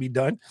that it can be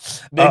done.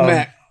 Big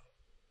Mac.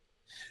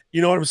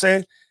 You know what I'm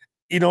saying?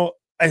 And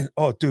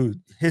oh, dude,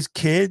 his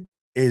kid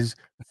is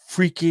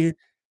freaking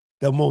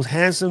the most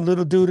handsome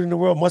little dude in the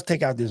world. Must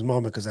take out this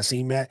moment because I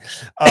seen Matt.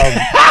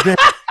 Man,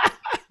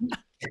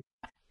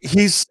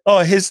 his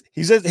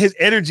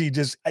energy you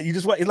just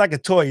want, it's like a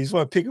toy. You just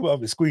want to pick him up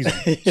and squeeze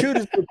him.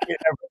 Cutest kid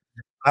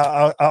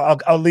ever.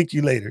 I'll link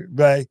you later.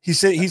 But he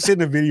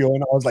sent a video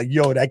and I was like,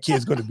 yo, that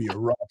kid's gonna be a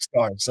rock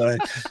star, son.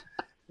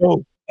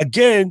 So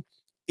again,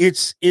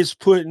 it's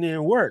putting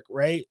in work,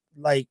 right?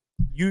 Like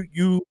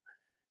you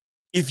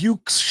if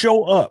you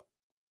show up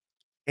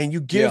and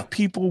you give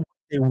people what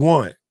they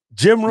want,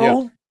 Jim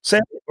Rohn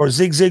said it, or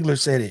Zig Ziglar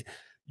said it,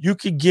 you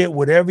could get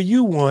whatever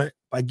you want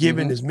by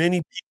giving as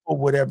many people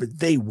whatever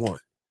they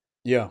want.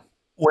 Yeah.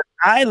 When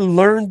I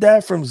learned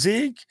that from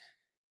Zig,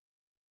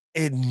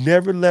 it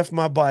never left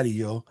my body,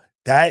 yo.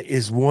 That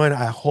is one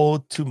I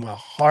hold to my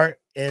heart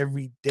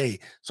every day.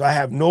 So I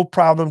have no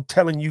problem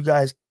telling you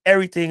guys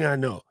everything I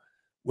know.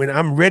 When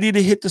I'm ready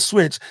to hit the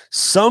switch,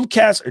 some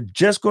cats are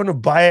just going to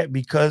buy it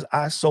because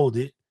I sold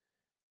it.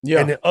 Yeah.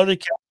 And the other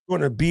cats are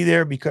going to be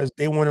there because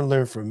they want to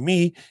learn from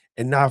me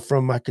and not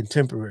from my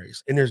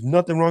contemporaries. And there's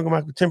nothing wrong with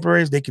my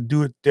contemporaries. They can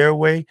do it their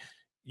way.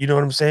 You know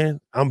what I'm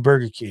saying? I'm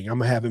Burger King. I'm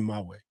gonna have it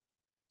my way.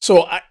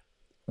 So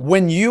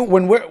when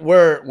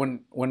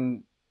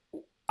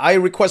I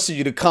requested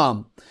you to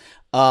come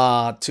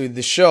to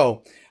the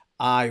show,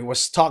 I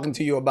was talking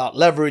to you about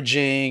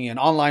leveraging and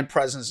online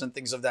presence and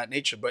things of that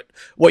nature. But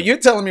what you're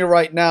telling me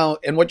right now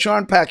and what you're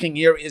unpacking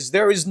here is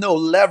there is no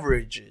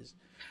leverages.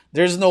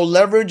 There's no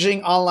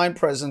leveraging online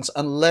presence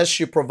unless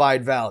you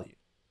provide value.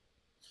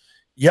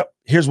 Yep.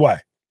 Here's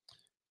why.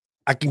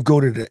 I can go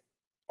to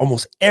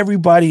almost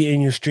everybody in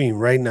your stream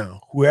right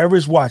now,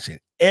 whoever's watching,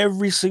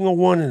 every single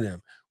one of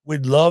them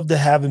would love to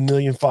have 1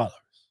 million followers,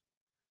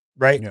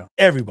 right? Yeah.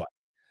 Everybody.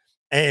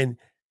 And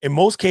in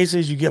most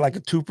cases, you get like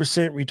a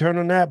 2% return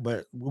on that,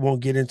 but we won't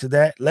get into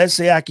that. Let's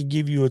say I could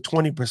give you a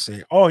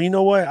 20%. Oh, you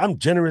know what? I'm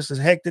generous as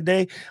heck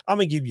today. I'm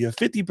going to give you a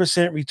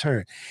 50%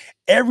 return.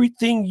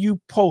 Everything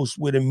you post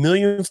with 1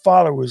 million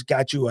followers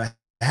got you a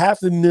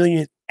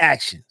 500,000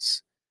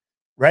 actions,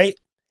 right?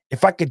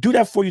 If I could do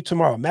that for you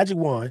tomorrow, magic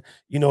wand,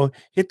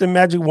 hit the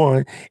magic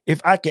wand. If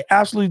I could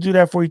absolutely do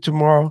that for you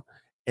tomorrow,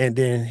 and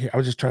then I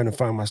was just trying to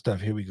find my stuff.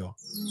 Here we go.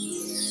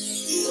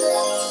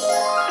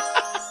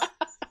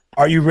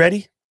 Are you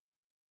ready?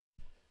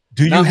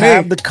 Do you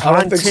have the content?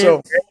 I don't think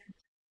so.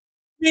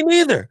 Me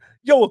neither.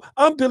 Yo,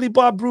 I'm Billy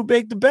Bob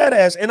Brubeck the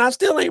Badass, and I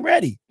still ain't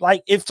ready.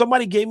 Like, if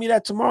somebody gave me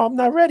that tomorrow, I'm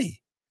not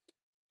ready.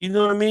 You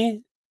know what I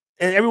mean?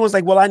 And everyone's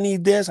like, well, I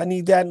need this, I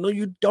need that. No,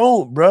 you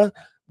don't, bro.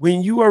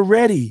 When you are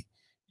ready,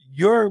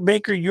 your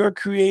maker, your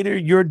creator,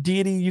 your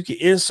deity, you can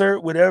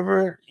insert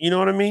whatever, you know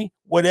what I mean?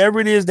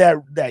 Whatever it is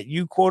that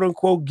you quote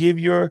unquote give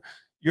your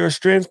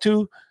strength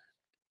to,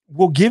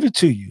 we'll give it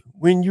to you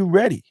when you're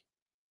ready.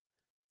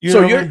 You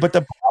know what I mean? But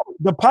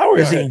the power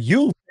is in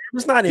you.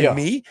 It's not in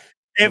me.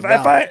 If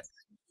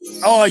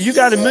you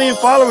got 1 million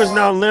followers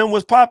now, Lynn,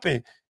 what's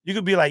popping? You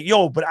could be like,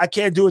 yo, but I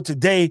can't do it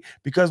today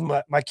because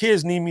my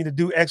kids need me to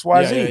do X,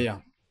 Y, Z. Yeah.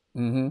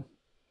 Mm-hmm.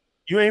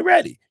 You ain't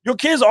ready. Your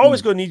kids are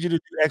always going to need you to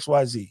do X,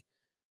 Y, Z.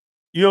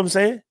 You know what I'm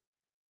saying?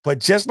 But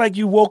just like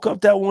you woke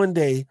up that one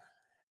day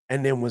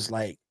and then was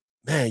like,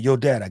 man, yo,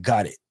 dad, I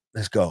got it.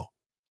 Let's go.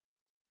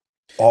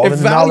 If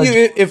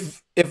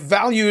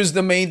value is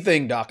the main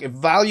thing, Doc, if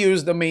value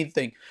is the main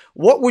thing,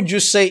 what would you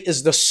say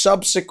is the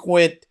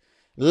subsequent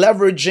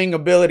leveraging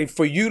ability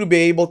for you to be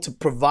able to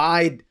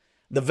provide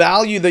the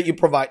value that you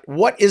provide?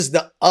 What is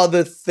the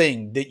other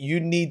thing that you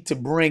need to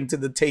bring to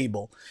the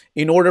table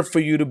in order for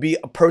you to be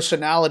a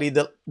personality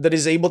that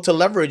is able to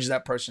leverage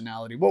that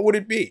personality? What would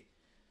it be?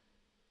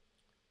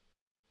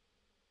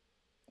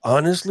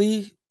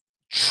 Honestly,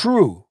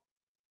 true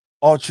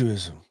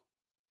altruism.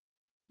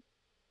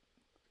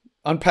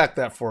 Unpack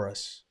that for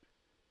us.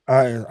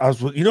 I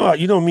was, you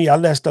know me, I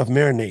let stuff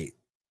marinate.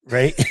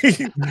 right?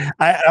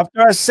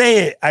 After I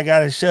say it, I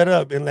gotta shut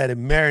up and let it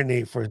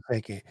marinate for a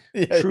second.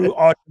 Yeah, yeah. True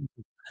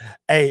altruism.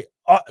 Hey,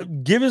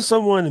 giving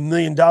someone $1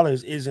 million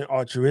isn't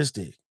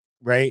altruistic,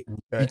 right?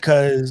 Okay.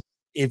 Because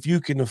if you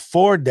can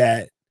afford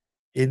that,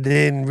 it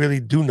didn't really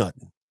do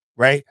nothing,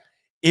 right?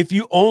 If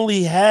you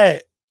only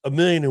had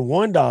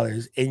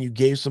 $1,001 and you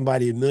gave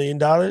somebody $1 million,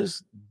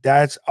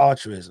 that's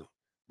altruism,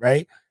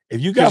 right? If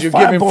you Because got you're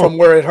five giving bones, from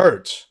where it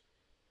hurts.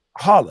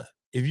 holla.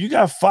 If you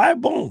got five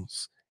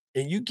bones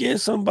and you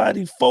give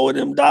somebody four of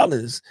them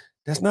dollars,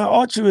 that's not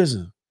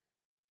altruism.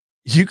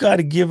 You got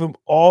to give them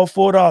all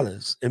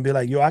 $4 and be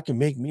like, yo, I can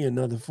make me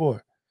another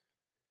four.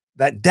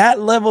 That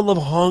level of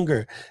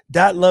hunger,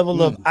 that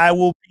level of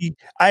Mm.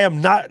 I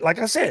am not, like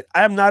I said,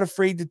 I am not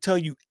afraid to tell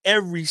you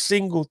every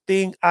single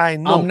thing I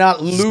I'm know.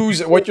 not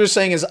losing. What you're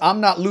saying is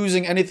I'm not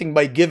losing anything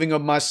by giving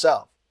of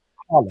myself.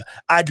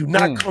 I do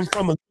not Mm. come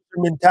from a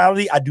loser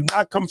mentality. I do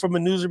not come from a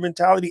loser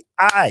mentality.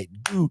 I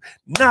do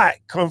not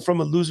come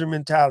from a loser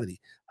mentality.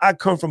 I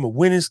come from a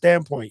winning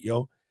standpoint,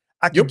 yo.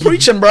 I You're can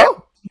preaching,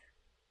 bro.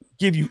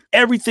 give you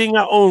everything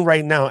I own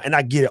right now, and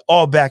I get it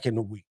all back in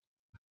a week.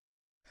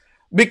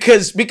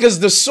 Because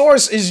the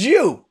source is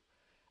you.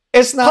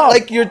 It's not Holla,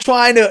 like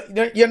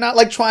you're not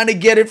like trying to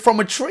get it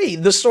from a tree.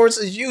 The source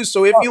is you.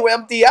 So if holla, you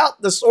empty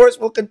out, the source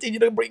will continue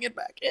to bring it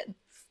back in.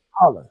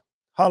 holla,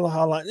 holla,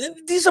 holla.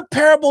 And these are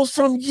parables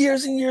from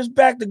years and years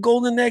back. The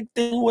golden egg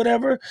thing,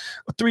 whatever,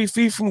 3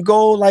 feet from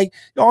gold. Like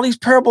all these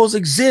parables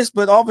exist,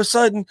 but all of a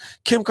sudden,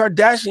 Kim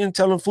Kardashian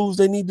telling fools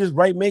they need this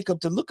right makeup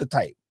to look a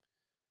type.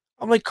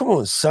 I'm like, come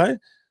on, son.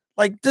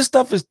 Like this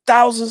stuff is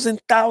thousands and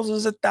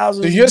thousands and So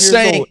thousands of you're years old.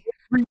 saying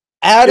It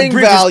adding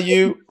bridges.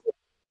 value,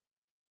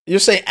 you're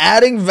saying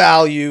adding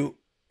value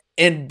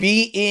and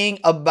being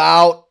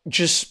about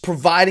just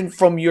providing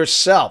from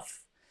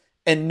yourself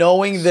and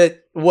knowing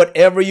that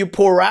whatever you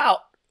pour out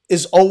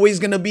is always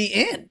going to be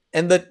in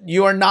and that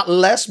you are not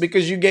less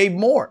because you gave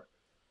more.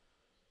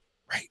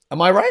 Right.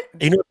 Am I right?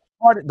 You know,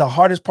 the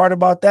hardest part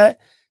about that,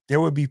 there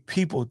would be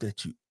people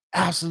that you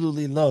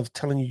absolutely love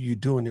telling you you're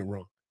doing it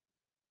wrong.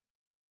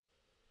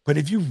 But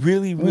if you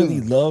really,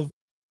 really Mm. love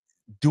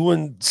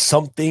doing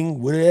something,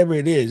 whatever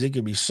it is, it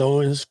could be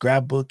sewing,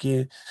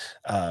 scrapbooking,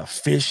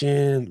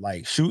 fishing,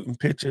 like shooting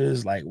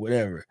pictures, like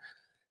whatever.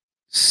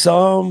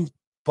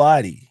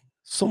 Somebody,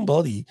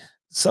 somebody,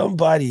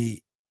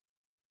 somebody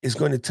is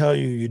going to tell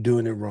you you're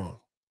doing it wrong.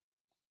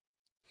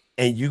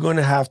 And you're going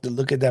to have to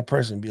look at that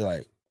person and be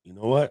like, you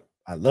know what?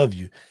 I love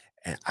you.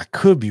 And I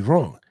could be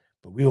wrong,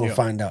 but we're going to Yeah.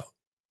 find out.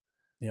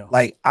 Yeah.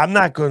 Like, I'm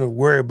not going to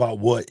worry about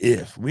what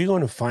if. We're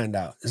going to find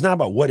out. It's not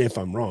about what if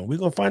I'm wrong. We're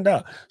going to find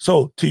out.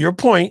 So, to your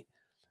point,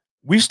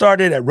 we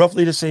started at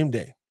roughly the same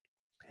day.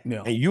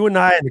 Yeah. And you and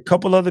I and a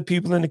couple other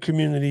people in the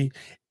community,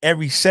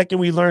 every second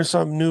we learn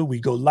something new,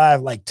 we go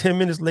live like 10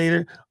 minutes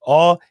later,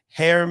 all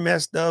hair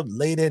messed up,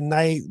 late at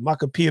night,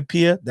 Macapia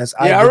Pia. That's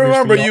eye Yeah, I boogers for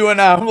remember y'all. you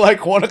and I'm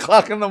like 1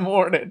 o'clock in the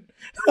morning.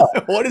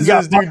 What You is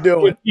got this dude Macapia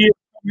doing? Pia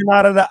coming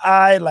out of the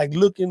eye, like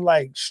looking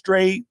like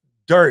straight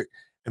dirt.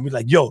 And be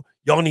like, yo,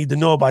 y'all need to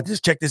know about this.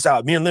 Check this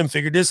out. Me and Lim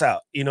figured this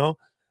out, you know?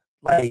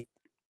 Like,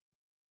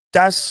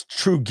 that's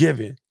true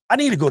giving. I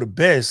need to go to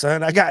bed,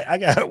 son. I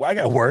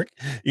got work.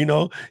 You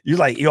know, you're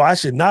like, yo, I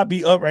should not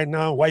be up right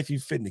now. Wifey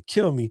fitting to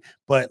kill me,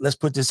 but let's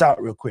put this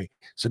out real quick.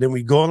 So then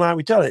we go online,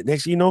 we tell it.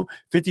 Next, you know,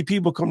 50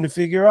 people come to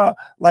figure out,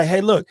 like, hey,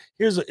 look,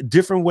 here's a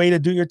different way to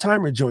do your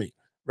timer joint,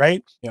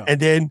 right? Yeah. And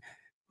then,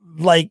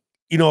 like,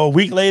 you know, a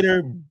week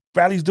later,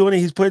 Bradley's doing it.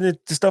 He's putting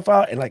the stuff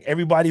out, and like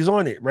everybody's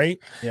on it, right?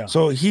 Yeah.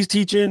 So he's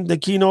teaching the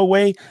Kino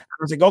way. I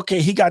was like, okay,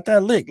 he got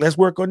that lick. Let's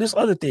work on this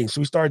other thing. So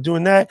we started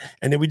doing that,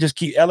 and then we just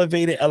keep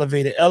elevating,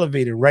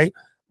 right?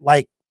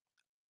 Like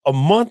a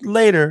month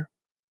later,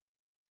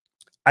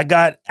 I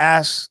got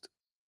asked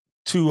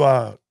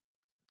to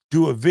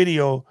do a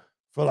video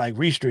for like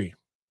Restream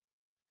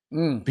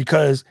Mm.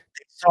 because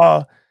they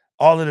saw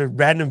all of the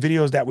random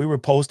videos that we were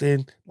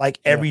posting like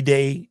Yeah. every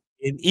day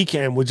in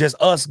Ecamm with just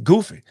us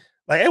goofing.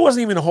 Like it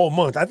wasn't even a whole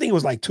month. I think it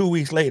was like 2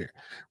 weeks later, Yeah.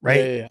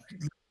 right? Yeah.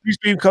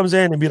 Restream comes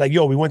in and be like,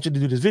 yo, we want you to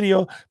do this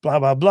video, blah,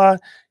 blah, blah.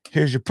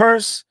 Here's your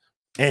purse.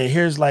 And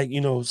here's like,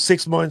 you know,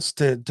 6 months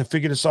to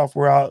figure the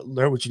software out,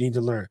 learn what you need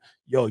to learn.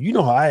 Yo, you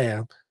know how I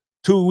am.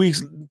 2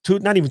 weeks,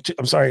 not even two,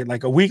 I'm sorry,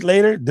 like a week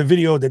later, the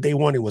video that they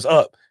wanted was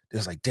up.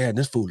 It's like, damn,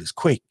 this food is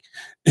quick.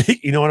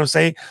 You know what I'm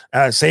saying?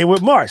 Same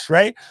with Marsh,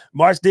 right?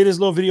 Marsh did his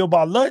little video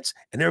about Lutz,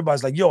 and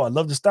everybody's like, yo, I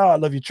love the style, I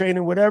love your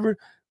training, whatever.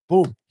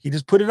 Boom. He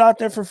just put it out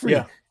there for free.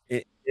 Yeah.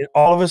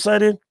 All of a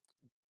sudden,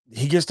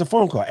 he gets the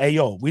phone call. Hey,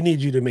 yo, we need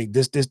you to make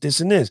this, this, this,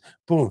 and this.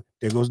 Boom.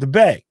 There goes the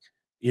bag,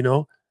 you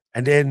know?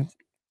 And then,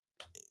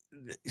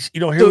 you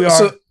know, here we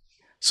So are,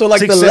 so like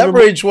 6, 7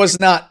 months.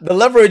 the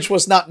leverage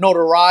was not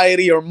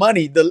notoriety or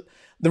money. The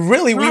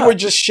really we Nah, were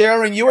just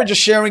sharing. You were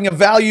just sharing a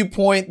value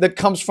point that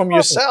comes from holla,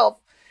 yourself,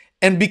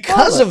 and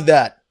because holla, of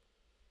that,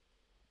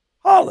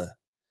 holla.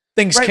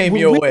 things Right? came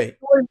When your we way.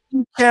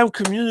 joined Cam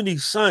community,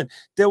 son,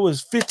 there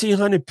was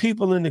 1,500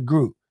 people in the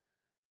group.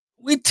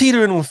 We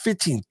teetering on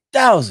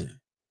 15,000.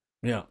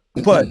 Yeah.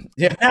 But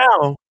Yeah.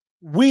 now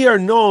we are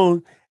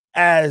known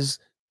as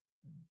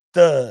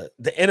the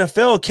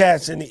NFL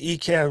cats in the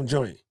ECAM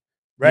joint,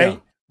 Yeah.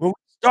 right? When we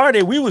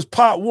started, we was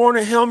Pop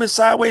Warner helmet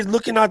sideways,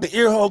 looking out the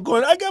ear hole,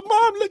 going, "I got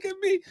mom, look at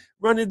me,"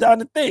 running down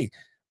the thing.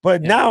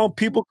 But Yeah. now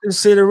people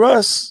consider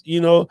us,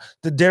 the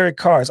Derek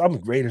Carrs. I'm a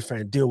Raiders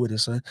fan. Deal with it,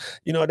 son.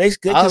 They I like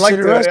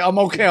consider us. the. I'm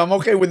okay. I'm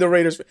okay with the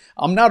Raiders.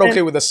 I'm not And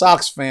okay with the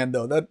Sox fan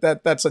though.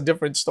 That's a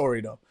different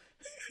story though.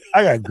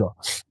 I gotta go.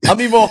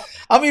 I'm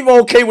even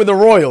okay with the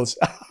Royals.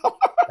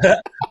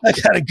 I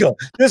gotta go.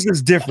 This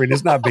is different.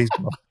 It's not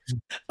baseball.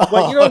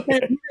 But you know what I'm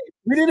saying?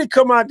 We didn't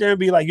come out there and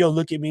be like, "Yo,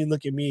 look at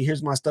me.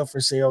 Here's my stuff for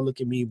sale. Look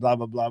at me, blah,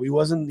 blah, blah." We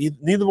wasn't,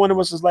 neither one of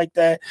us was like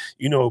that.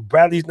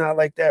 Bradley's not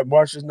like that.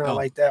 Marshall's not No.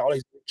 like that. All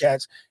these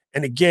cats.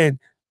 And again,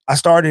 I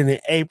started in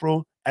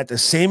April at the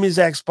same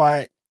exact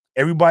spot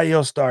everybody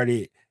else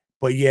started,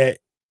 but yet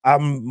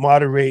I'm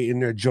moderating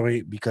their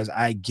joint because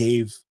I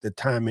gave the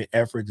time and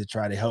effort to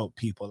try to help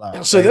people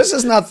out, So right? this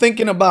is not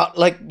thinking about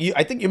like you.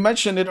 I think you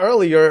mentioned it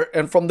earlier,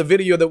 and from the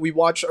video that we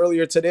watched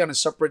earlier today on a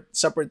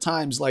separate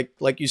times,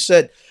 like you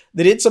said,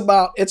 that it's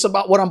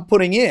about what I'm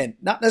putting in,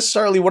 not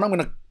necessarily what I'm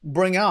going to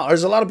bring out.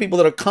 There's a lot of people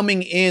that are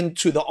coming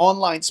into the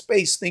online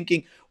space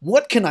thinking,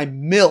 what can I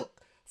milk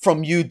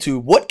from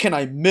YouTube? What can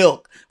I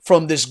milk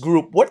from this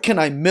group? What can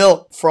I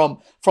milk from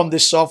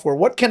this software?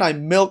 What can I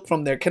milk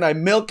from there? Can I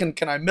milk and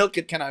can I milk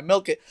it? Can I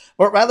milk it?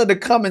 But rather to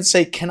come and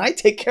say, can I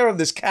take care of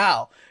this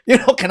cow?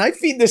 Can I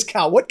feed this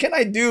cow? What can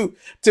I do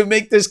to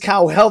make this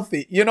cow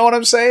healthy? You know what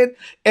I'm saying?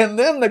 And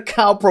then the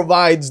cow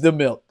provides the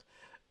milk,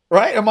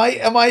 right? Am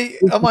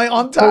I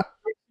on top?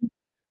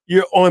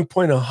 You're on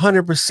point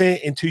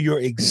 100% into your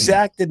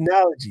exact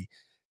analogy.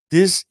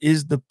 This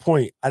is the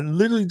point. I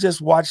literally just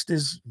watched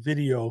this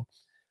video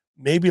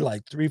maybe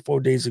like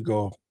 3-4 days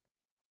ago,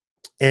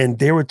 and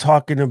they were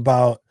talking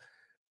about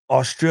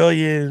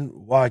Australian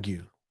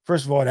Wagyu.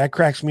 First of all, that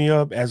cracks me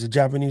up as a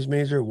Japanese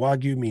major.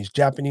 Wagyu means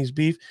Japanese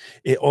beef.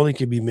 It only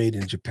can be made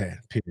in Japan,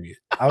 period.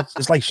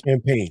 It's like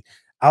champagne.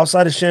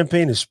 Outside of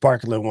champagne is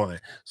sparkling wine.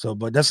 So,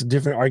 but that's a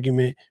different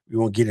argument. We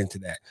won't get into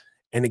that.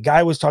 And the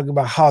guy was talking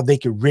about how they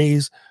could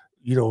raise,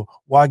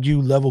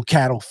 Wagyu level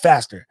cattle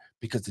faster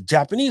because the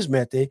Japanese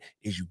method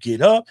is you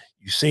get up,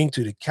 you sing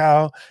to the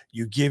cow,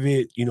 you give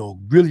it,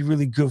 really,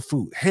 really good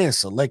food, hand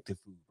selected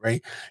food,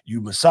 right?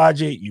 You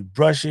massage it, you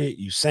brush it,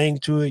 you sing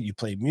to it, you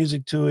play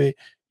music to it,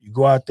 you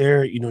go out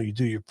there, you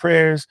do your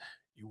prayers,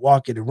 you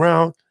walk it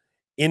around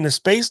in the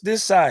space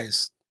this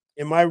size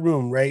in my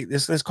room, right?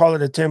 Let's call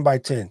it a 10 by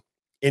 10.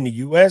 In the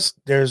US,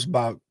 there's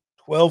about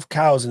 12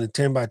 cows in a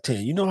 10 by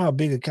 10. You know how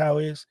big a cow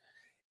is?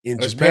 In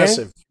It's Japan,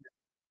 massive.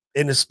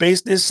 in a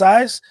space this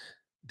size,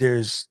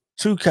 there's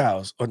 2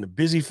 cows on the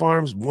busy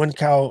farms, 1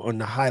 cow on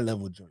the high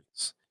level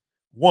joints.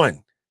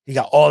 One, he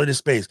got all of the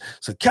space.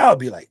 So cow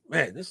be like,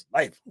 "Man, this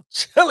life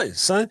chilling,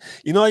 son."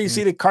 You know how you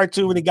see the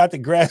cartoon when he got the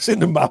grass in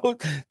the mouth?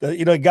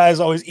 The guy's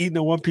always eating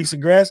the one piece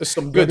of grass. It's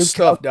some Yo, good them cows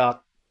stuff,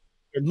 Doc.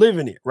 are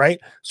living it, right?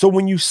 So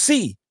when you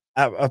see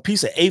a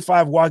piece of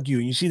A5 Wagyu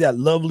and you see that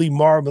lovely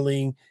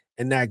marbling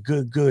and that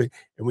good,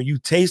 and when you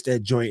taste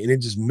that joint and it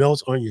just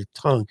melts on your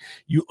tongue,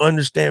 you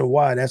understand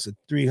why that's a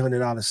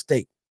 $300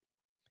 steak.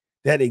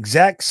 That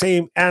exact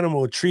same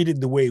animal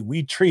treated the way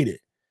we treat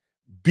it,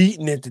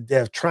 beating it to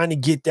death, trying to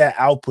get that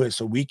output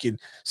so we can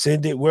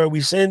send it where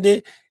we send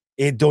it.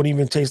 It don't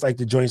even taste like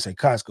the joints at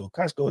Costco.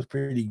 Costco is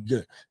pretty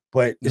good,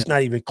 but Yeah. it's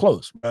not even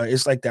close.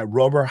 It's like that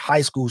rubber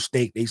high school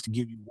steak they used to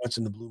give you once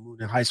in the blue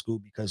moon in high school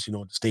because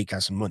the steak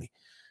has some money.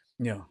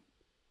 Yeah.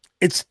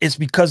 It's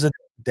because of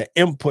the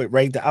input,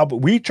 right? The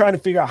output. We trying to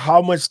figure out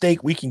how much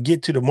steak we can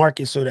get to the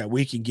market so that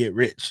we can get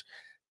rich.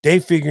 They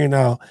figuring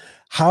out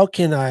how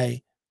can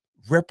I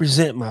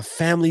represent my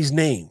family's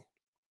name?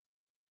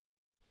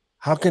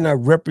 How can I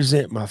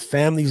represent my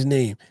family's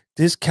name?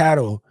 This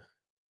cattle,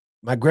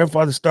 my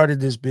grandfather started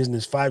this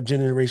business 5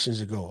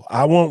 generations ago.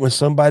 I want when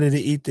somebody to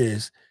eat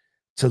this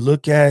to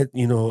look at,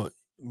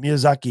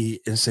 Miyazaki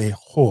and say,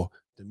 "Oh,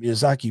 the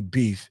Miyazaki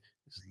beef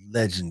is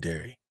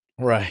legendary."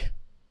 Right.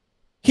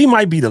 He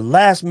might be the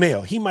last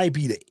male. He might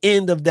be the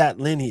end of that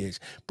lineage,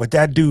 but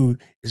that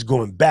dude is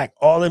going back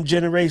all them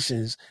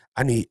generations.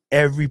 I need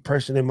every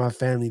person in my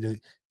family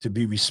to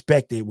be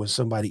respected when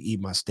somebody eat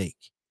my steak.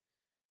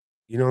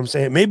 You know what I'm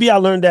saying? Maybe I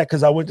learned that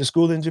because I went to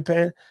school in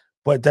Japan,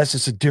 but that's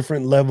just a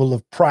different level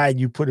of pride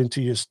you put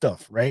into your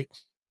stuff, right?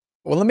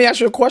 Well, let me ask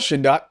you a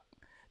question, Doc.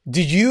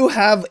 Did you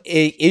have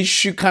a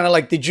issue kind of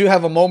like did you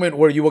have a moment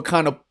where you were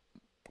kind of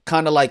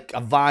like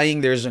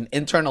vying, there's an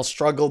internal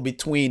struggle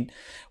between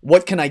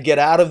what can I get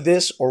out of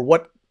this or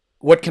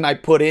what can I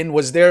put in?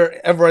 Was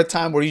there ever a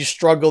time where you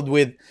struggled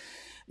with,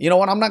 you know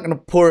what, I'm not going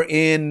to pour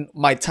in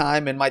my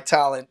time and my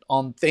talent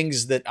on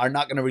things that are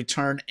not going to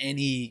return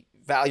any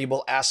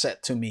valuable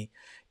asset to me?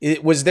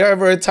 Was there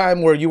ever a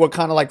time where you were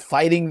kind of like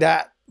fighting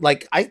that?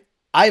 Like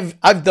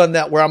I've done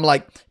that where I'm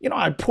like,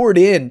 I poured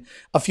in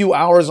a few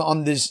hours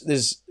on this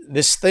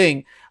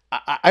thing.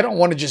 I don't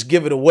want to just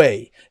give it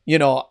away.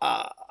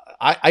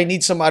 I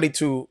need somebody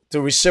to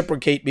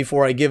reciprocate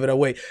before I give it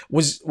away.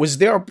 Was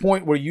there a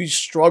point where you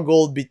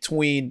struggled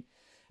between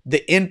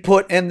the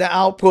input and the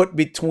output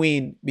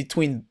between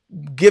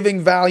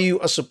giving value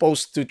as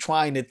opposed to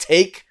trying to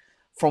take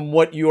from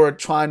what you're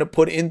trying to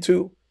put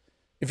into,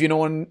 if you know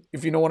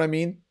what I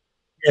mean.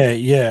 Yeah,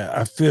 yeah,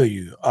 I feel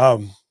you.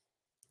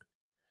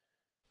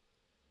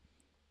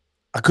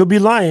 I could be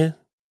lying,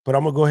 but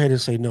I'm gonna go ahead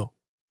and say no.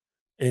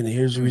 And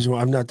here's the Mm, reason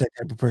why I'm not that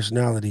type of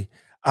personality.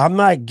 I'm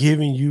not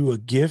giving you a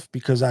gift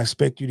because I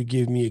expect you to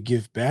give me a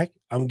gift back.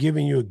 I'm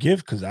giving you a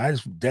gift because I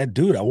just that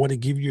dude. I want to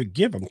give you a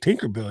gift. I'm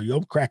Tinkerbell. Yo,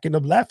 I'm cracking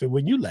up laughing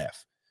when you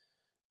laugh.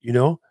 You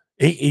know,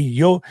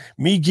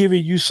 me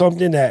giving you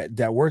something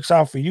that works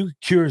out for you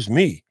cures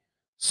me.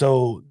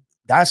 So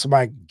that's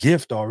my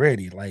gift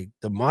already. Like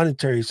the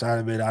monetary side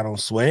of it, I don't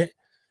sweat.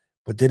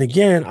 But then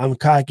again, I'm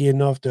cocky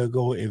enough to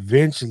go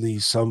eventually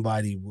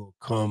somebody will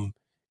come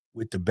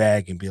with the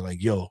bag and be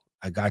like, yo,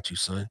 I got you,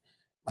 son.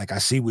 Like I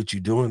see what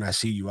you're doing. I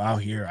see you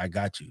out here. I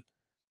got you.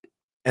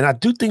 And I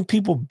do think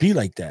people be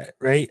like that,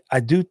 right?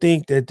 I do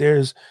think that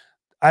there's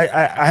I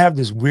have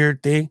this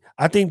weird thing.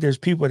 I think there's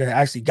people that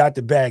actually got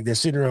the bag. They're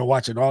sitting around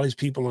watching all these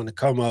people on the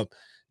come up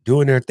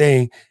doing their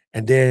thing,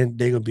 and then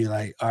they're gonna be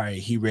like, all right,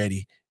 he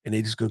ready. And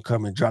they just gonna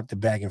come and drop the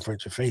bag in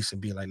front of your face and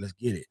be like, let's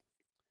get it.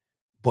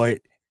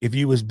 But if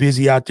you was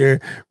busy out there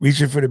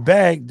reaching for the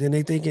bag, then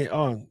they thinking,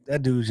 oh,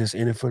 that dude's just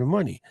in it for the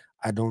money.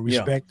 I don't yeah,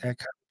 respect that kind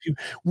of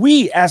people.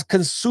 We as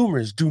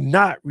consumers do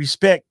not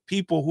respect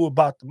people who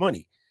about the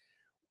money.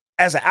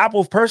 As an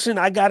Apple person,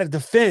 I gotta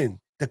defend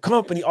the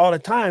company all the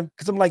time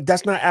because I'm like,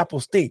 that's not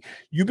Apple's thing.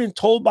 You've been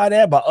told by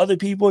that by other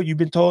people. You've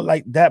been told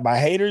like that by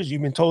haters.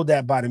 You've been told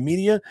that by the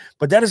media.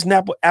 But that is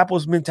not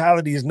Apple's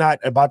mentality is not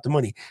about the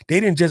money. They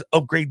didn't just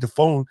upgrade the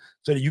phone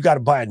so that you got to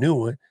buy a new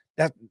one.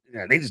 That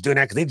they just doing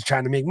that because they just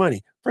trying to make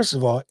money. First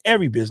of all,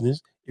 every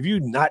business, if you're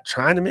not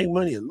trying to make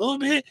money a little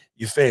bit,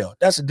 you fail.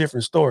 That's a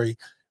different story.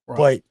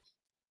 right.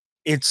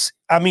 But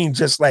I mean,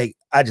 just like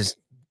I just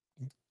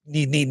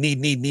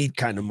need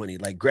kind of money,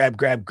 like grab,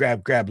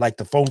 like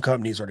the phone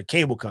companies or the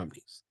cable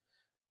companies.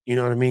 You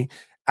know what I mean?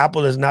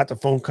 Apple is not the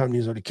phone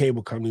companies or the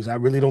cable companies. I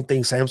really don't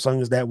think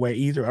Samsung is that way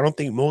either. I don't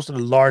think most of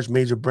the large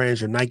major brands,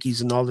 your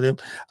Nikes and all of them,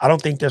 I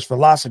don't think there's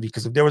philosophy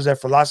because if there was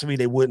that philosophy,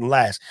 they wouldn't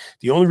last.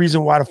 The only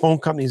reason why the phone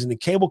companies and the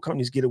cable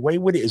companies get away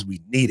with it is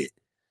we need it.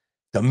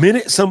 The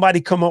minute somebody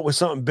come up with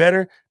something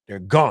better, they're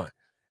gone.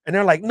 And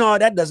they're like, no,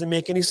 that doesn't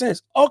make any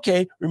sense.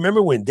 Okay,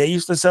 remember when they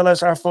used to sell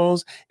us our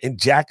phones and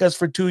jack us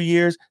for 2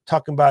 years,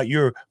 talking about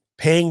you're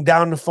paying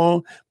down the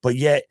phone, but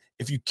yet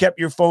if you kept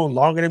your phone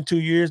longer than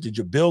 2 years, did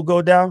your bill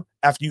go down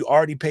after you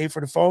already paid for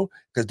the phone?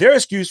 Because their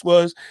excuse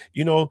was,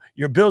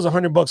 your bill's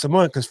 $100 a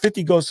month because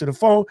 50 goes to the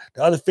phone,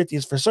 the other 50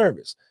 is for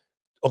service.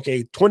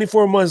 Okay,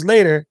 24 months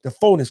later, the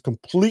phone is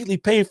completely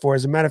paid for.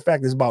 As a matter of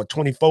fact, it's about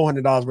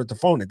 $2,400 worth of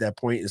phone at that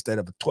point instead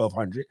of a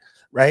 1,200,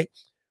 right?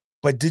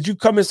 But did you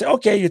come and say,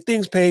 okay, your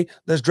thing's paid,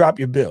 let's drop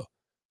your bill?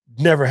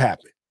 Never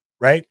happened,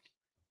 right?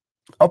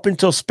 Up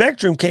until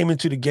Spectrum came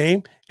into the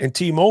game and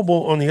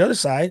T-Mobile on the other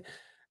side,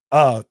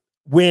 uh,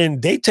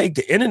 when they take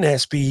the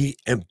internet speed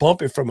and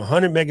bump it from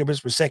 100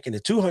 megabits per second to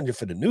 200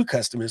 for the new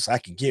customers, so I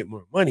can get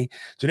more money.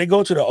 So they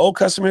go to the old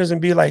customers and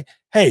be like,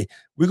 hey,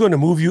 we're going to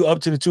move you up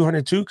to the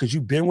 202 because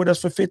you've been with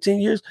us for 15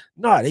 years.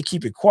 Nah, they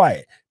keep it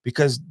quiet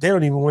because they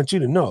don't even want you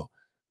to know.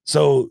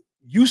 So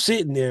you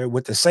sitting there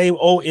with the same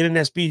old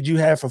internet speed you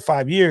had for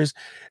 5 years,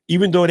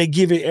 even though they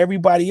give it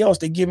everybody else,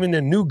 they giving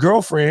their new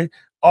girlfriend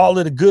all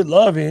of the good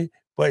loving,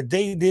 but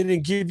they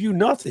didn't give you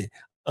nothing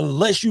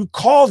unless you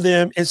call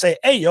them and say,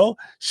 hey, yo,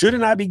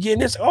 shouldn't I be getting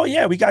this? Oh,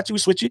 yeah, we got you. We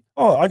switch it.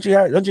 Oh,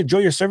 don't you enjoy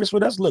your service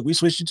with us? Look, we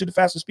switched you to the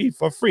faster speed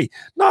for free.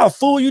 No,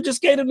 fool, you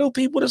just gave the new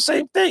people the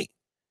same thing.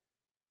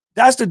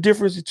 That's the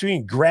difference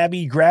between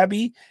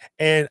grabby,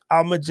 and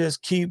I'm going to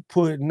just keep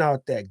putting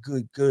out that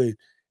good,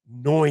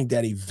 knowing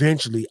that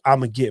eventually I'm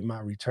going to get my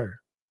return.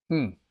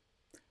 Hmm.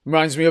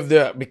 Reminds me of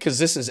because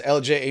this is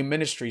LJA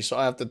ministry, so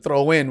I have to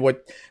throw in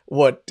what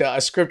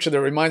a scripture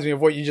that reminds me of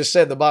what you just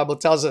said. The Bible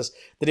tells us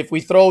that if we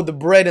throw the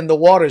bread in the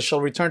water, it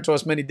shall return to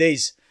us many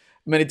days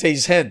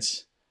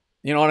hence.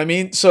 You know what I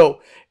mean?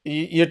 So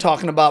you're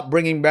talking about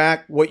bringing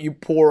back what you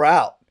pour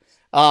out.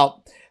 Uh,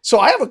 so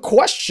I have a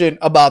question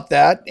about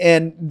that,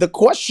 and the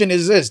question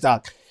is this,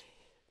 Doc: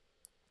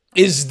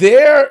 is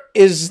there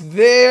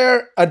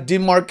a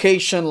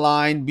demarcation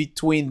line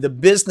between the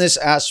business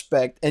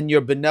aspect and your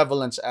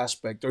benevolence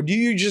aspect, or do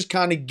you just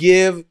kind of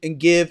give and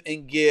give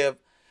and give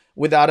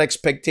without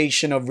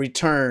expectation of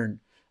return,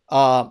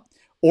 uh,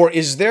 or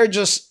is there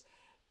just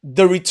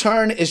the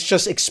return is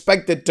just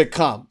expected to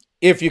come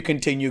if you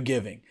continue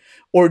giving,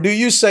 or do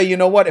you say, you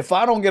know what, if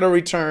I don't get a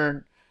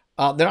return,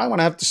 then I'm going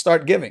to have to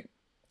start giving,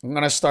 I'm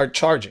going to start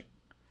charging?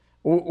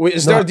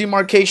 Is there No, a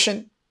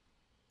demarcation?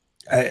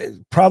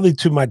 probably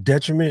to my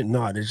detriment.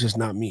 No, it's just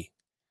not me.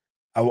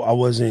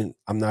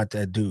 I'm not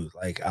that dude.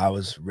 Like I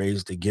was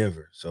raised a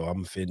giver, so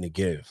I'm fitting to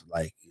give.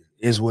 Like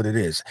is what it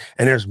is.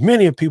 And there's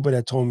many people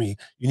that told me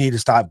you need to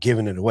stop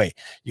giving it away.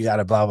 You got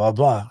to blah blah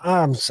blah.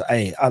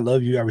 Hey, I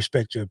love you. I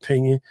respect your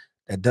opinion.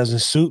 That doesn't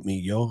suit me,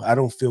 yo. I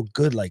don't feel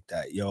good like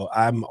that, yo.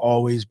 I'm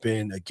always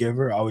been a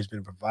giver, always been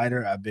a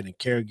provider. I've been a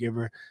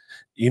caregiver.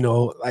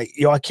 Like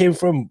I came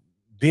from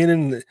being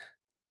in,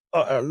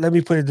 let me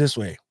put it this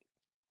way.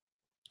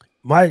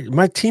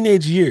 My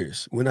teenage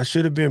years, when I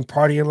should have been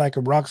partying like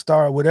a rock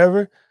star or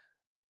whatever,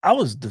 I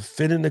was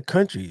defending the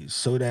country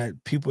so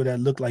that people that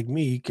look like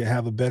me can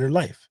have a better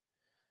life.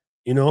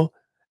 You know,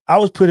 I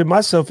was putting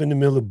myself in the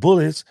middle of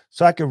bullets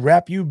so I could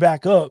wrap you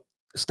back up,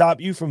 stop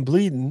you from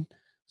bleeding,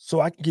 so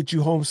I can get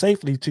you home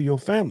safely to your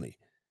family.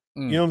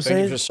 You know what I'm Thank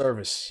you for saying?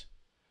 service.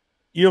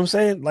 You know what I'm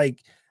saying? Like,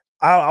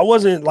 I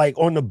wasn't like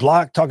on the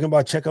block talking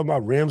about check out my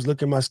rims,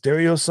 look at my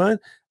stereo, son.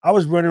 I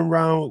was running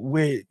around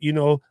with,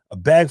 a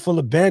bag full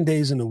of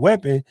band-aids and a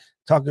weapon,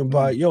 talking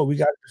about, Mm, yo, we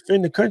got to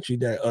defend the country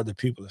that other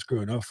people are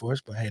screwing up for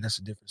us. But hey, that's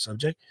a different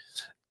subject.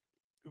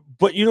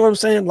 But you know what I'm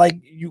saying?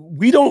 Like,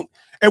 we don't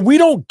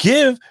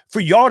give for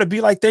y'all to be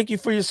like, thank you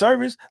for your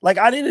service. Like,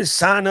 I didn't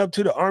sign up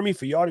to the army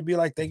for y'all to be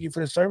like, thank you for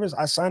the service.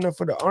 I signed up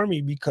for the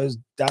army because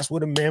that's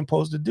what a man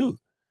supposed to do.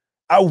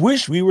 I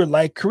wish we were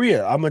like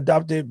Korea. I'm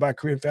adopted by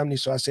Korean family,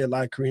 so I say a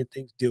lot of Korean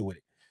things, deal with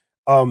it.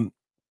 Um,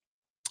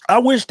 I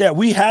wish that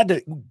we had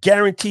to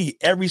guarantee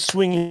every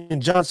swinging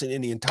Johnson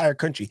in the entire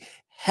country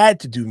had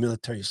to do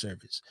military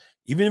service,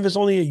 even if it's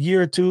only a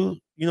year or two,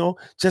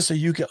 just so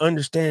you can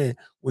understand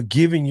what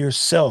giving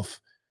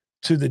yourself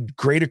to the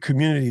greater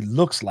community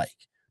looks like.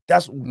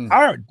 That's mm,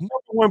 our number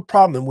one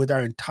problem with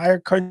our entire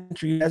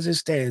country as it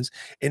stands,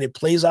 and it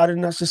plays out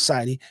in our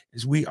society,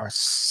 is we are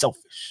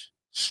selfish,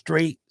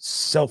 straight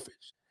selfish.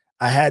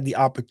 I had the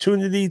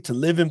opportunity to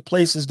live in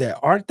places that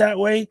aren't that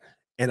way,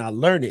 and I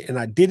learned it, and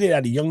I did it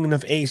at a young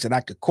enough age that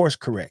I could course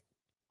correct.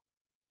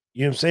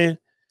 You know what I'm saying?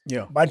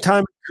 yeah. My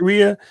time in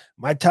Korea,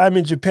 my time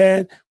in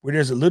Japan, where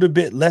there's a little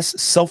bit less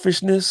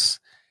selfishness,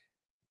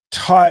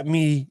 taught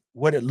me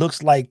what it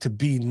looks like to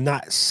be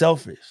not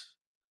selfish.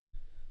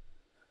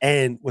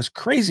 And what's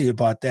crazy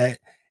about that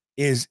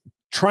is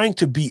trying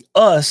to be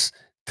us,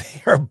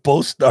 they are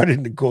both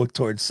starting to go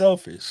towards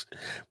selfish.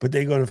 But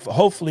they're going to,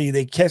 hopefully,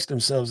 they catch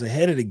themselves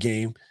ahead of the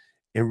game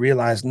and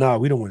realize, no,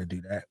 we don't want to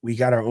do that. We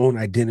got our own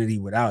identity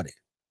without it.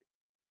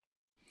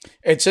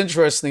 It's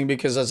interesting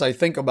because as I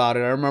think about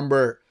it, I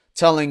remember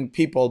telling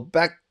people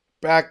back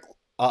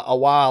a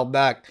while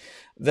back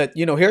that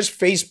here's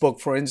Facebook,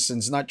 for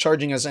instance, not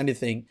charging us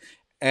anything,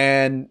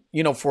 and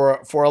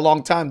for a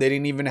long time they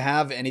didn't even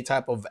have any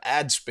type of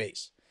ad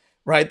space,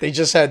 right? They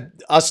just had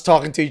us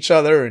talking to each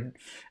other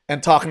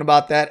and talking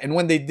about that. And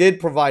when they did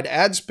provide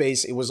ad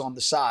space, it was on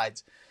the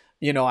sides.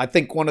 I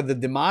think one of the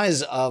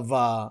demise of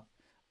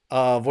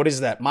what is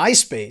that,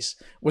 MySpace,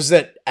 was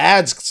that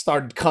ads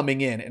started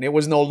coming in and it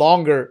was no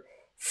longer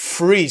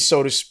free,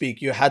 so to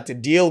speak. You had to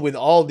deal with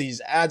all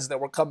these ads that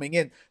were coming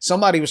in.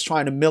 Somebody was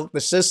trying to milk the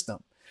system.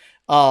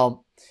 um,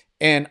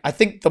 and I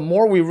think the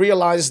more we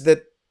realize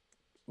that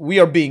we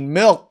are being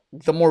milked,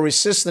 the more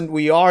resistant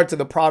we are to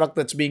the product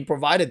that's being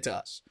provided to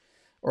us,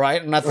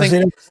 right? And I I see,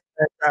 think,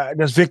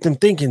 that's victim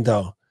thinking,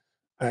 though.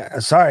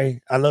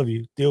 Sorry, I love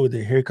you. Deal with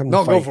it. Here come the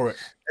no, go fight. for it.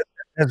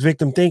 That's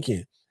victim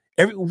thinking.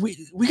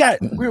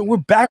 We're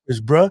backwards,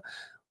 bro.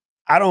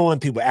 I don't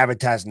want people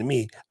advertising to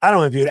me. I don't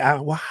want people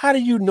to, well, how do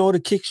you know the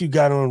kicks you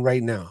got on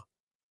right now?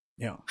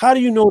 Yeah. How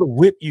do you know the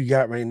whip you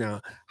got right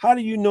now? How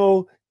do you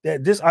know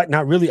that this,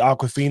 not really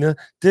Aquafina,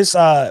 this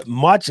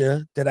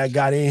matcha that I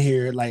got in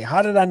here? Like,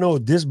 how did I know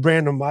this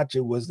brand of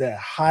matcha was that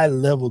high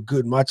level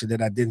good matcha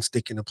that I didn't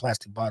stick in a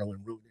plastic bottle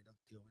and ruin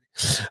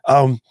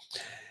it?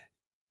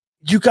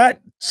 You got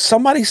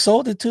somebody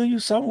sold it to you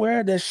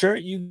somewhere. That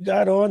shirt you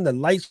got on, the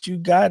lights you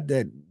got,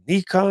 that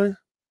Nikon,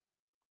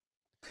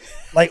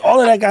 like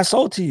all of that got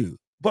sold to you.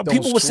 But Don't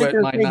people will sit sweat there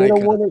and my say they don't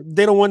Nikon. want it.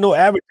 They don't want no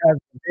advertising.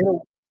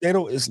 They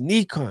don't. It's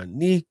Nikon,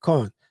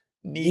 Nikon.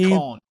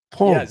 Nippon.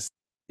 Yes.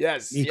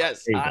 Yes. Nikon.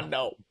 Yes. There you I go.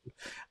 know.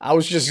 I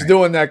was just Right.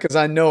 doing that because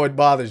I know it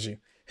bothers you.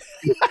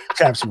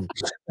 Chaps me.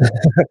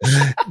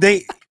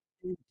 They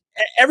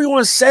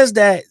everyone says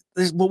that,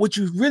 but what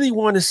you really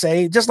want to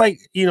say, just like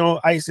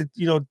I used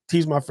to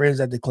tease my friends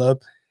at the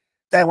club.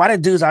 That why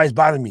that dude's always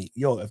bothering me.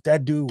 Yo, if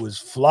that dude was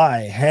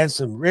fly,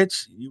 handsome,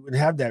 rich, you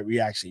wouldn't have that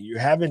reaction. You're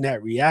having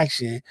that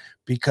reaction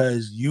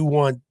because you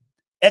want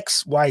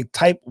XY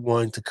type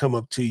one to come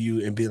up to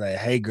you and be like,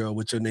 hey girl,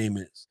 what your name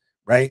is,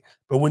 right?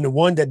 But when the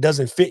one that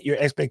doesn't fit your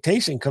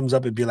expectation comes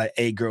up and be like,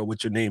 hey girl,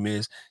 what your name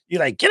is,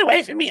 you're like, get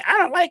away from me. I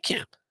don't like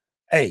him.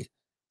 Hey,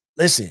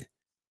 listen,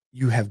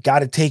 you have got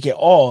to take it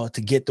all to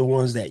get the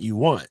ones that you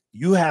want.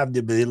 You have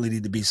the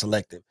ability to be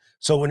selective.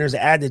 So when there's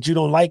an ad that you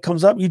don't like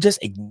comes up, you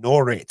just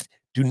ignore it.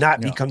 Do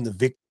not Yeah. become the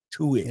victim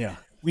to it. Yeah.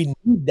 We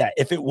need that.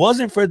 If it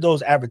wasn't for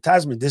those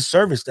advertisements, this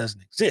service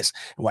doesn't exist.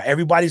 And while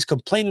everybody's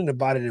complaining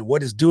about it and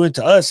what it's doing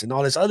to us and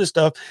all this other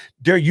stuff,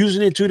 they're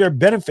using it to their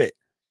benefit,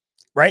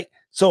 right?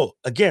 So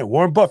again,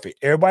 Warren Buffett,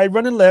 everybody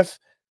running left,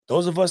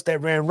 those of us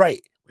that ran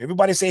right.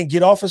 Everybody saying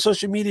get off of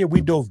social media,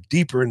 we dove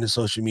deeper into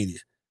social media,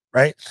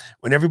 right?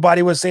 When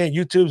everybody was saying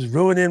YouTube's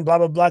ruining, blah,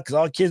 blah, blah, because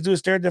all kids do is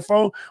stare at their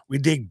phone, we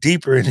dig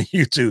deeper into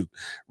YouTube,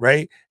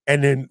 right?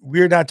 And then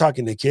we're not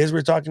talking to kids,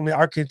 we're talking to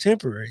our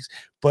contemporaries.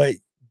 But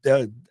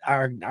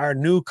our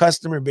new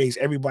customer base,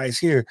 everybody's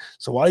here.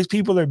 So while these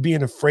people are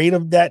being afraid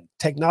of that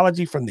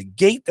technology from the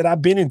gate that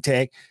I've been in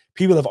tech,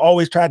 people have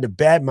always tried to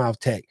badmouth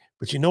tech.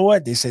 But you know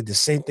what? They said the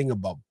same thing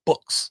about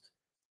books.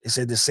 They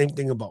said the same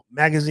thing about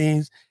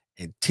magazines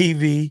and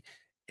TV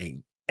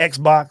and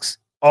Xbox,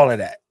 all of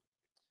that.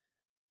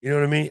 You know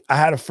what I mean? I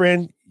had a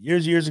friend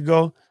years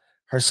ago,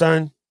 her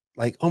son,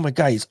 like, oh my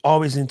God, he's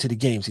always into the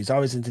games. He's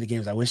always into the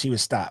games. I wish he would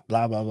stop,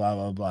 blah, blah, blah,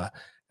 blah, blah.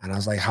 And I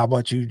was like, how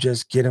about you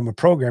just get him a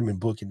programming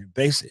book and then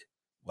base it?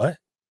 What?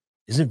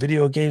 Isn't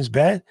video games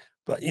bad?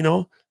 But you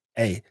know,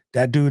 hey,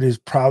 that dude is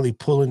probably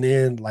pulling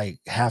in like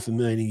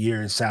 $500,000 a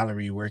year in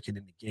salary working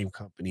in the game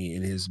company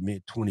in his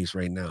mid-20s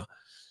right now.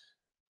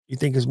 You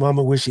think his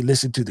mama wish she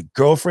listened to the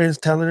girlfriends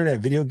telling her that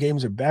video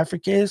games are bad for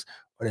kids,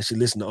 or that she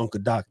listened to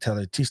Uncle Doc tell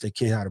her, teach the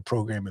kid how to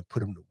program and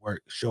put him to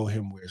work, show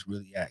him where it's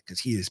really at,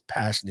 because he is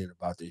passionate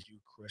about this. You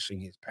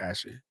crushing his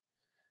passion.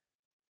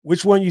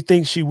 Which one you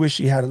think she wish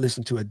she had to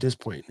listen to at this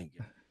point in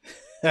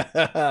the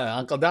game?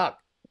 Uncle Doc.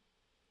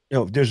 You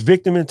know, there's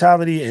victim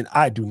mentality, and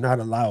I do not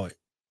allow it.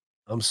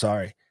 I'm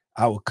sorry.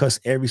 I will cuss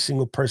every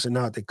single person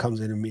out that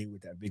comes into me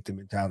with that victim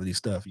mentality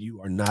stuff. You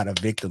are not a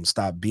victim.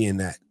 Stop being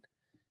that.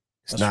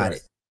 It's That's not right.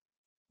 it.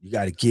 You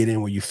got to get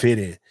in where you fit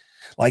in.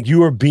 Like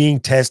you are being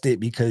tested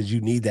because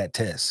you need that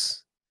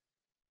test.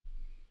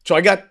 So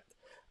I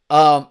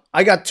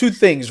got two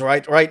things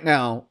right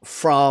now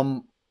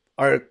from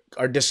our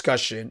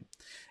discussion.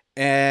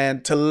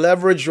 And to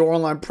leverage your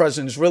online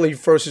presence, really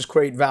first is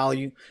create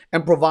value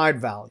and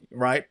provide value,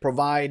 right?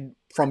 Provide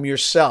from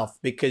yourself,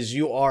 because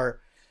you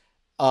are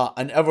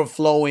an ever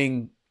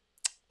flowing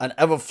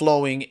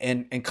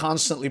and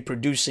constantly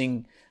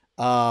producing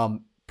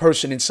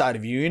person inside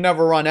of you. You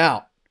never run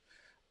out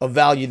of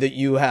value that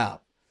you have,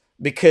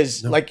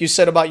 because No, like you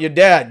said about your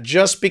dad,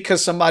 just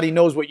because somebody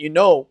knows what you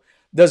know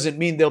doesn't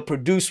mean they'll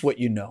produce what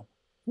you know.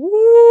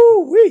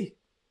 Woo wee.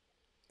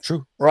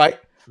 true. Right?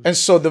 True. And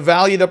so the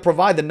value that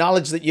provide, the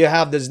knowledge that you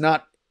have does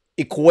not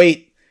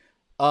equate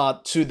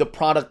to the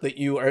product that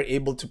you are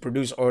able to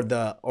produce, or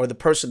the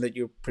person that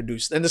you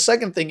produce. And the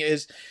second thing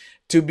is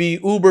to be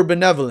uber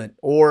benevolent,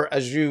 or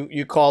as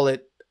you call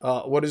it,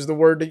 what is the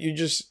word that you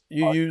used?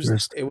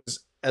 Altruistic. It was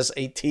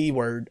SAT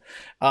word,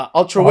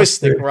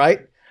 altruistic,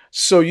 right?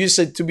 So you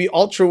said to be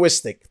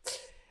altruistic.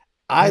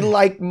 I Yeah,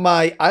 like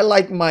my I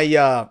like my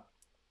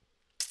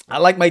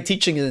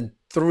teaching in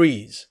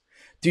threes.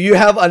 Do you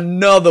have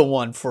another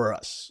one for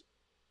us?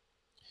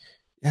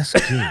 that's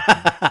good, man.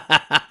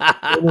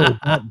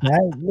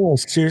 No, no,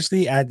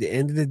 seriously, at the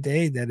end of the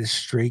day, that is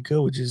straight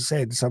good. What you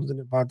said, something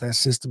about that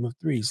system of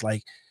threes.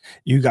 Like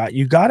you got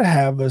to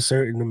have a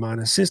certain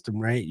amount of system,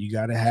 right? You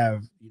got to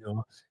have,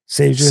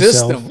 save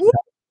System. yourself. Woo!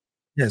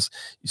 Yes,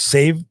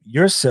 save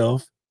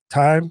yourself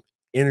time,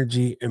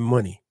 energy, and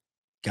money.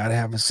 Got to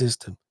have a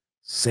system.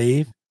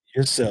 Save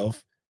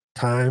yourself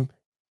time,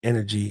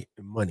 energy,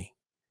 and money.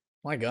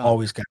 My God.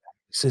 Always got to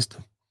have a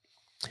system.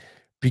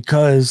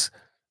 Because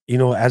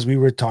as we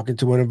were talking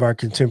to one of our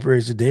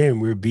contemporaries today, and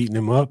we were beating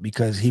him up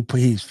because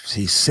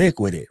he's sick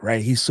with it,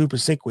 right? He's super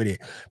sick with it,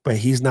 but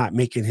he's not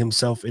making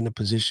himself in a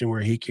position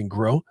where he can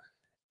grow.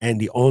 And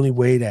the only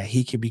way that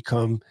he can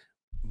become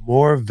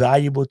more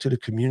valuable to the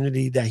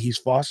community that he's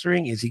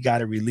fostering is he got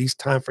to release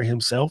time for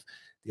himself.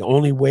 The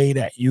only way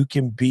that you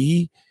can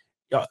be,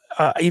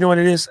 you know what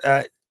it is?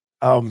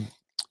 Um,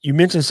 you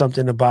mentioned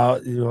something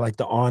about, like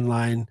the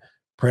online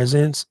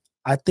presence.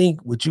 I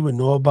think what you would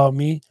know about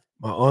me,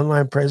 my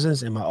online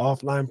presence and my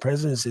offline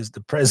presence is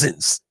the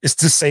presence. It's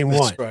the same That's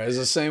one, right. It's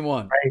the same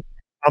one. right?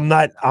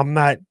 I'm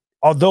not,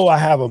 although I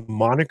have a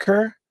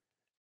moniker,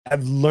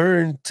 I've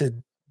learned to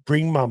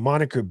bring my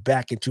moniker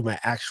back into my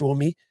actual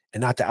me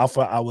and not the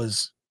alpha I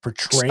was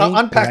portraying, because I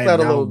Unpack am that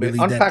a now little bit. really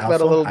that Unpack that a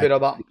alpha. little bit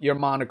about your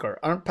moniker.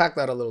 Unpack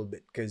that a little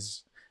bit,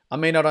 because I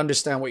may not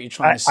understand what you're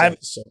trying I to I say.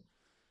 So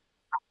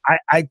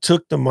I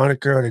took the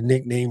moniker or the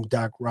nickname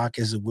Doc Rock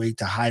as a way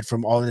to hide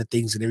from all of the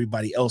things that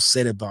everybody else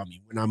said about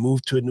me. When I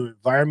moved to a new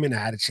environment, I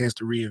had a chance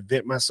to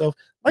reinvent myself.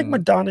 Like mhm.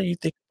 Madonna, you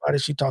think about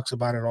it, she talks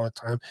about it all the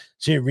time.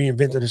 She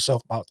reinvented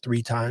herself about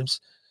 3 times,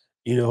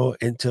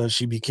 until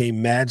she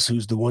became Mads,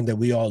 who's the one that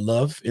we all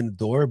love and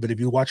adore. But if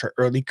you watch her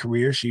early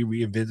career, she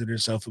reinvented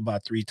herself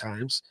about 3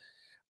 times.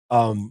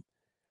 Um,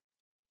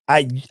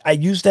 I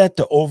use that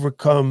to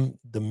overcome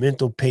the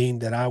mental pain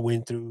that I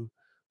went through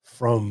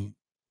from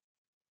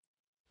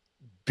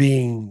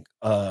being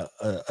a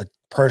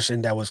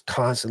person that was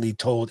constantly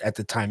told at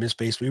the time and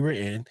space we were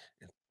in,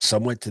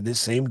 somewhat to this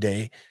same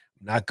day,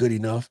 not good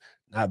enough,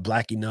 not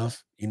black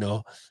enough,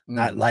 not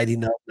Mhm. light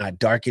enough, not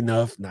dark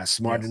enough, not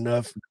smart Yes.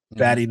 enough,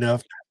 fat Mhm.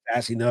 enough, not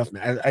fast enough.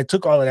 I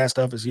took all of that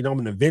stuff as, I'm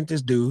gonna invent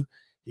this dude.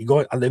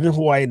 I live in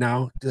Hawaii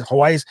now.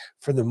 Hawaii is,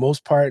 for the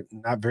most part,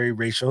 not very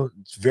racial.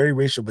 It's very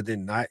racial, but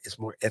then not. It's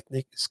more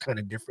ethnic. It's kind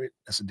of different.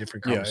 That's a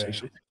different Yeah, yeah, yeah.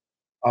 conversation.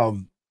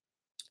 Um,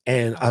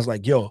 and I was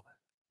like, yo,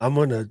 I'm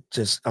gonna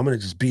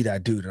just be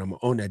that dude, and I'm gonna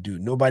own that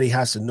dude. Nobody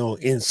has to know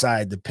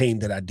inside the pain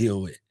that I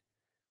deal with.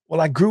 Well,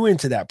 I grew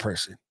into that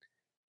person.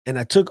 And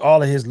I took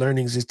all of his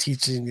learnings, his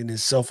teaching, and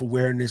his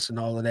self-awareness and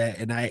all of that,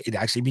 and it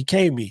actually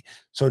became me.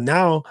 So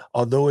now,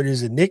 although it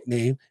is a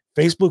nickname,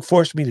 Facebook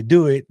forced me to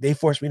do it. They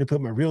forced me to put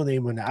my real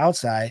name on the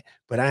outside,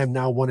 but I am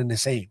now one and the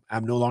same.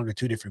 I'm no longer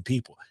two different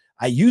people.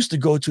 I used to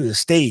go to the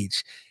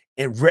stage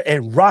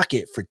and rock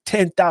it for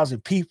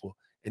 10,000 people,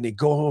 and then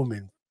go home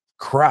and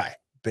cry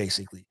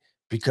basically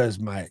because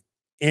my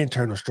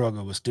internal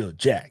struggle was still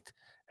jacked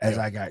as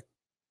Yeah. I got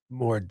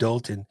more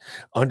adult and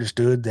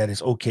understood that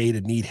it's okay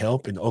to need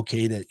help and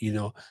okay to,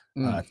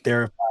 Mm.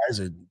 therapize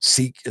and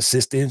seek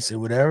assistance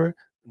and whatever.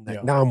 Like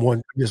Yeah. now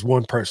I'm just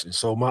one person.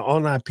 So my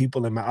online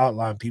people and my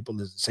outline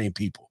people is the same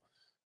people.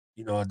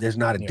 There's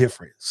not a Yeah.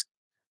 difference.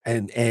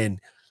 And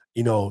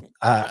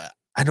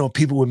I know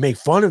people would make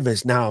fun of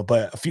us now,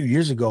 but a few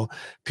years ago,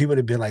 people would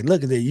have been like,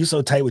 "Look at that, you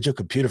so tight with your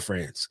computer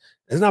friends."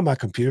 It's not my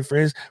computer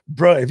friends,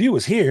 bro. If you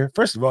was here,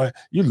 first of all,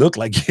 you look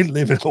like you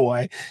live in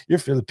Hawaii. You're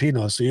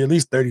Filipino, so you're at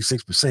least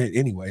 36%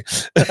 anyway.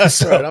 That's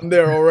So right. I'm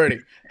there already.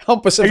 I'm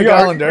and Pacific you're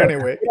already Islander there.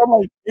 anyway. And I'm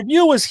like, if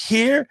you was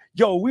here,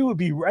 yo, we would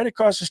be right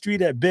across the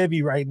street at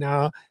Bevy right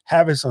now,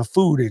 having some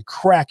food and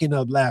cracking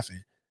up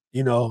laughing,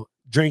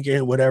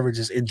 drinking, whatever,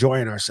 just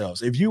enjoying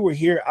ourselves. If you were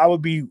here, I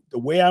would be the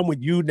way I'm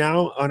with you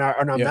now on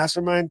our Yeah.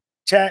 mastermind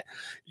chat,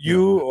 Yeah.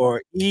 you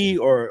or E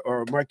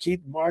or Marquise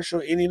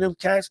Marshall, any of them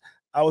cats,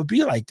 I would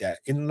be like that.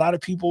 And a lot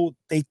of people,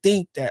 they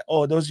think that,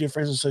 oh, those are your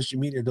friends on social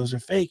media, those are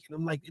fake. And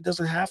I'm like, it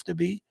doesn't have to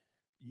be.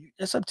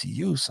 It's up to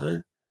you,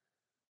 son.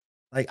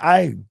 Like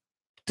I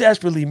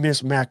desperately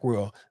miss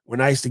Macworld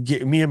when I used to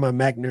get me and my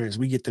Mac nerds,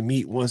 we get to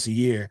meet once a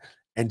year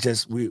and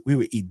just we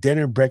would eat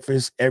dinner,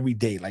 breakfast every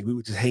day. Like we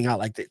would just hang out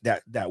like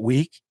that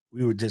week.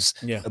 We would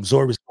just Yeah.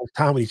 absorb as much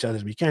time with each other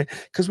as we can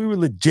because we were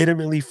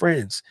legitimately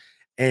friends.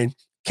 And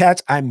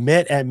cats I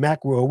met at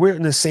Macworld, we're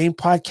in the same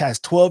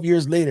podcast 12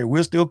 years later.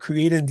 We're still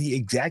creating the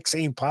exact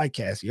same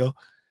podcast, yo,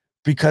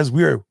 because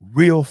we're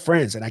real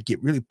friends. And I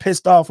get really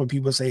pissed off when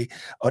people say,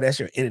 "Oh, that's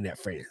your internet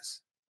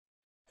friends."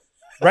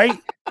 Right?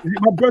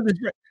 My brother's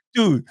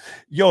dude,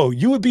 yo,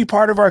 you would be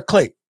part of our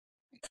clique.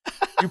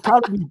 You'd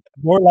probably be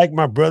more like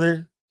my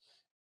brother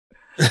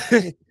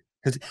because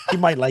he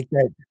might like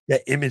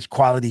that image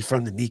quality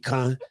from the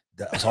Nikon.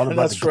 It's all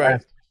about the That's right.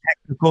 glass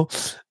technical.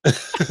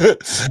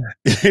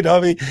 You know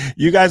what I mean?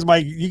 You guys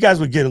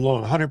would get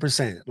along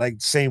 100%, like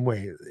same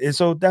way. And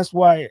so that's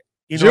why,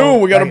 June,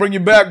 we got to like, bring you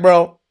back,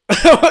 bro. We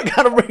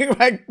got to bring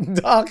back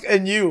Doc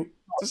and you at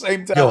the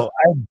same time. yo,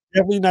 I'm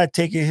definitely not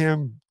taking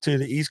him to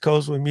the East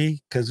Coast with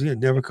me because he'll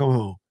never come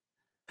home.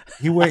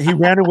 He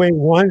ran away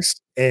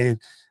once, and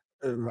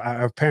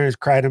our parents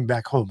cried him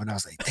back home, and I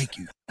was like, "Thank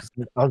you."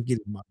 I was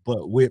getting my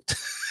butt whipped.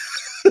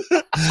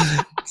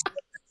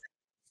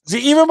 See,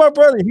 even my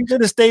brother, he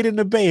could have stayed in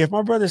the Bay. If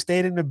my brother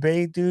stayed in the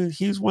Bay, dude,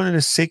 he was one of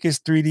the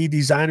sickest 3D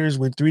designers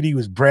when 3D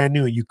was brand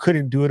new and you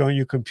couldn't do it on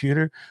your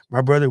computer.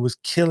 My brother was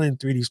killing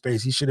 3D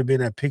space. He should have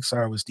been at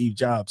Pixar with Steve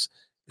Jobs.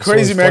 And so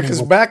Crazy, it's man, funny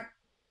because back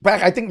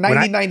I think when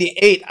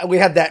 1998 we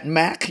had that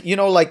Mac,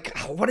 like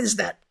what is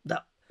that?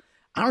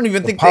 I don't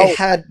even the think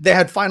power they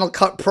had Final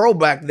Cut Pro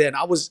back then.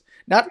 I was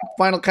not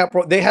Final Cut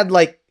Pro. They had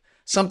like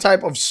some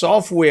type of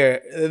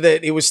software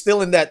that it was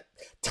still in that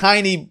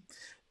tiny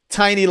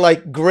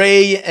like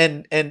gray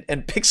and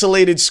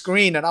pixelated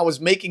screen, and I was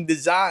making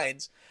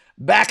designs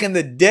back in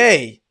the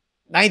day,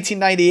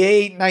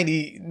 1998,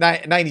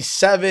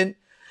 97,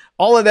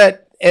 all of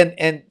that.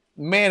 And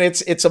man,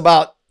 it's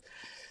about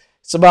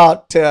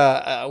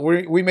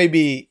we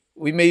may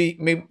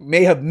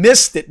have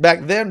missed it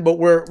back then, but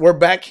we're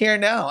back here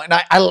now. And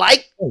I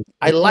like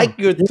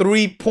your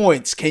 3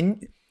 points.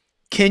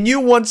 Can you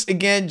once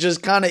again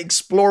just kind of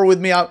explore with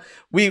me?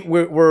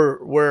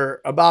 We're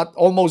about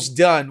almost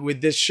done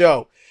with this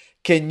show.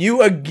 Can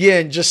you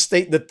again just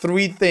state the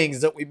 3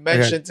 things that we Okay,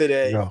 mentioned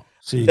today go.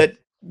 See, that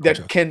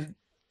can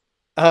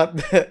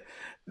that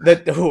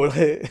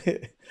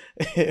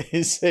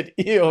he said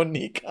Eo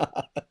Nikon.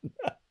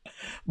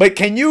 But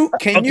can you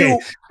okay, all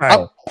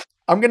right.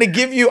 I'm gonna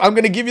give you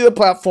the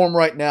platform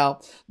right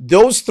now.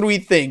 Those 3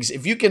 things,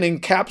 if you can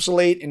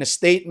encapsulate in a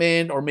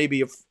statement or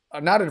maybe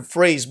not in a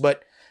phrase,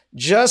 but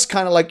just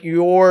kind of like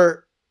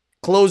your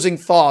closing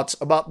thoughts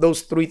about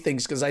those 3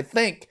 things, because I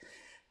think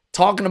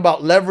talking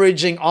about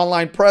leveraging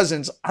online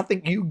presence, I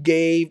think you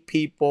gave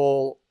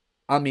people,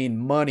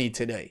 money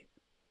today.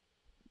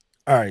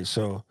 All right,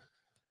 so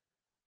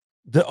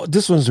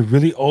this one's a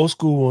really old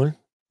school one,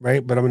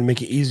 right? But I'm gonna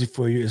make it easy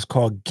for you. It's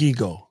called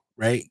Gigo,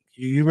 right?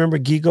 You remember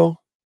Gigo?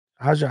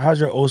 How's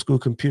your old school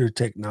computer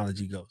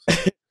technology goes?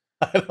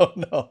 I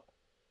don't know.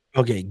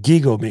 Okay,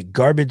 Gigo meant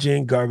garbage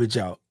in, garbage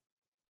out,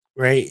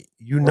 right?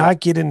 You're Right. not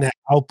getting the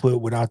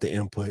output without the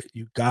input.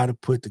 You got to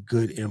put the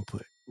good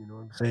input. You know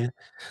what I'm saying?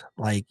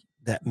 Like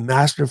that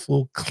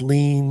masterful,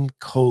 clean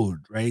code,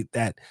 right?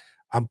 That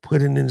I'm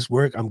putting in this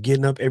work. I'm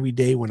getting up every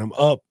day when I'm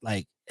up.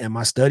 Like, am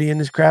I studying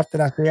this craft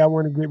that I say I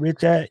want to get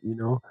rich at? They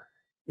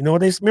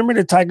remember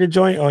the Tiger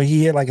joint? Oh,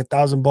 he hit like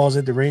 1,000 balls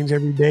at the range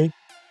every day.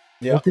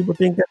 Yeah. Most people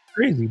think that's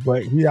crazy,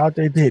 but he's out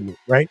there hitting it,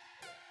 right?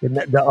 And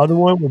the other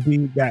one would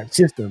be that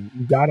system.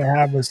 You got to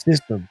have a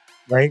system,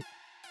 right?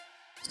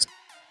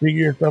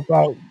 Figure yourself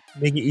out,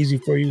 make it easy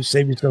for you,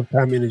 save yourself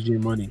time, energy,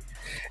 and money.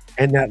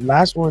 And that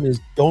last one is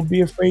don't be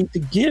afraid to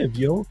give,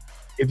 yo.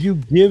 If you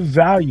give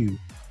value,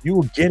 you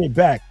will get it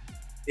back.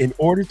 In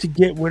order to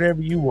get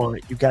whatever you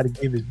want, you got to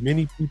give as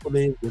many people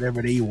in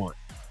whatever they want,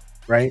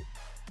 right?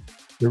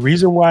 The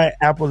reason why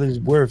Apple is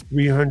worth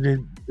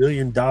 $300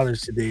 billion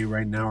today,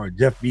 right now, or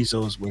Jeff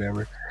Bezos,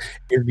 whatever,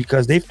 is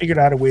because they figured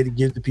out a way to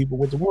give the people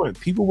what they want.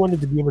 People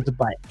wanted to be able to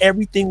buy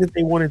everything that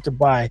they wanted to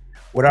buy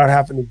without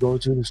having to go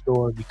to the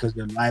store because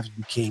their lives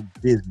became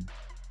busy.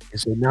 And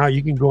so now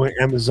you can go on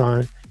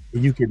Amazon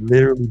and you can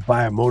literally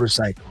buy a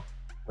motorcycle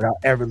without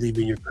ever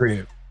leaving your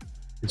crib.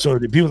 And so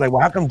the people are like,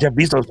 well, how come Jeff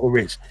Bezos so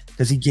rich?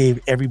 Because he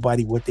gave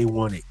everybody what they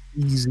wanted.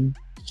 Easy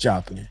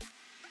shopping.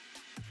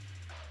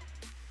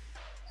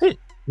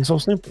 It's so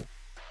simple.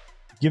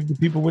 Give the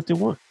people what they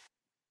want.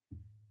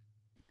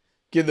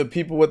 Give the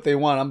people what they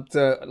want.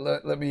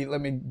 Let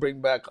me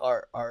bring back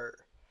our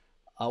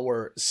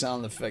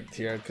sound effect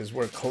here because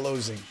we're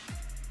closing.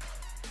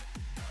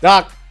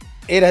 Doc,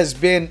 it has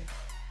been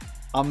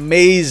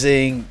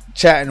amazing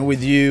chatting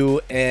with you,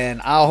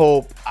 and I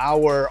hope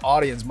our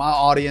audience, my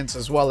audience,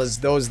 as well as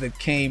those that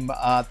came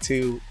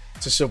to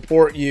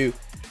support you,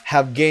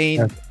 have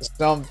gained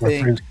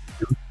something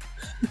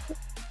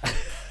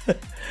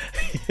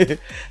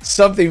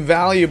something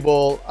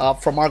valuable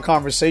from our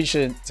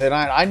conversation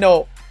tonight. I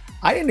know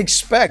I didn't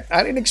expect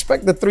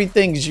the three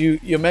things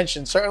you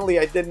mentioned. Certainly,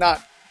 I did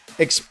not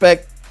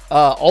expect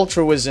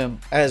altruism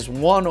as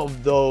one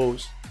of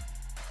those.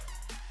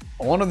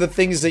 One of the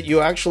things that you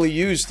actually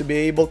use to be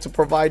able to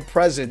provide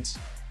presence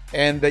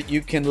and that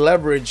you can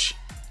leverage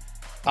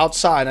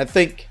outside. I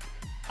think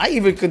I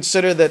even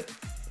consider that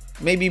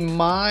maybe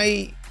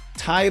my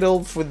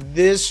title for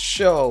this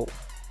show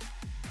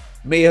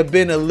may have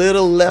been a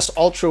little less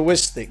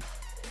altruistic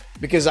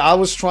because I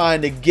was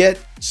trying to get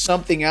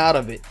something out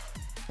of it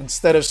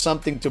instead of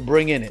something to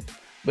bring in it.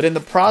 But in the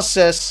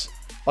process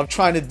of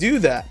trying to do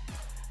that,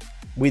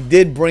 we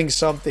did bring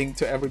something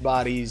to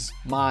everybody's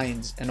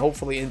minds and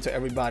hopefully into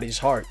everybody's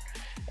heart.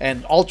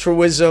 And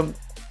altruism,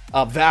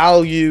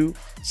 value,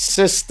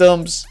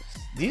 systems,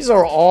 these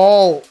are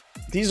all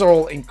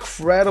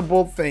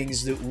incredible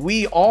things that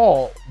we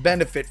all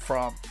benefit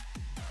from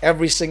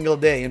every single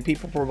day, and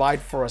people provide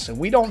for us, and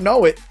we don't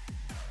know it,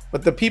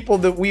 but the people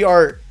that we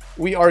are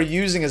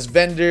using as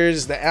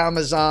vendors, the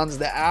Amazons,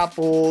 the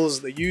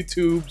Apples, the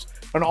YouTubes,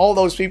 and all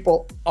those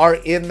people are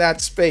in that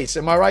space.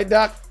 Am I right,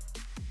 Doc?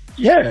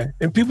 Yeah,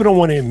 and people don't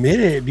want to admit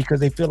it because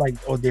they feel like,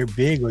 oh, they're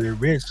big or they're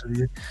rich.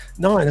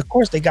 No, and of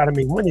course they got to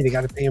make money. They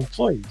got to pay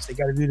employees. They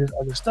got to do this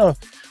other stuff.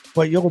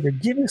 But yo, they're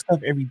giving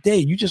stuff every day.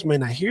 You just may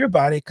not hear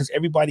about it because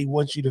everybody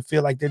wants you to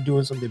feel like they're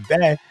doing something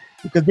bad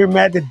because they're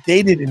mad that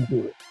they didn't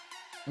do it.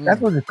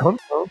 That's where it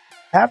comes from.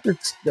 Half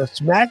the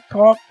smack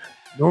talk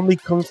normally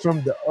comes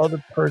from the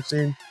other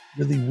person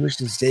really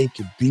wishes they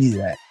could be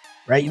that.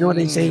 Right? You know what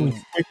they say? When you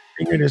point your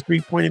finger, there's three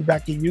pointing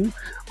back at you.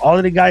 All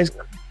of the guys,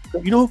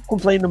 you know who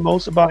complain the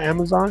most about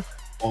Amazon?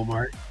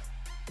 Walmart.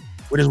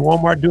 What is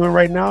Walmart doing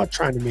right now?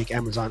 Trying to make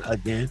Amazon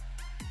again.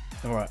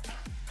 All right.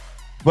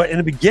 But in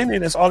the beginning,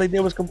 that's all they did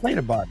was complain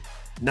about it.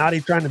 Now they're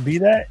trying to be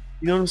that.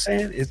 You know what I'm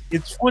saying?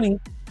 It's funny,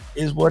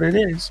 is what it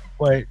is.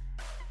 But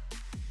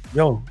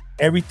yo,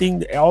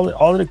 everything, all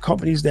of the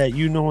companies that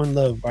you know and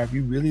love, if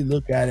you really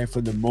look at it,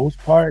 for the most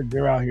part,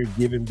 they're out here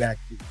giving back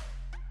to you.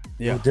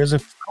 Yeah. There's a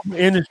couple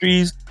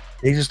industries,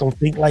 they just don't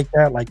think like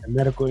that, like the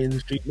medical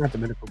industry, not the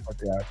medical, but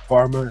the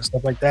pharma and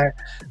stuff like that.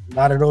 A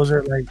lot of those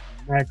are like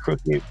mad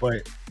crooked.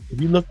 But if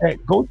you look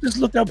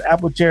up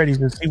Apple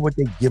Charities and see what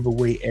they give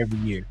away every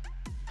year.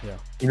 Yeah.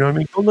 You know what I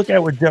mean? Go look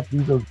at what Jeff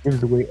Bezos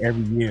gives away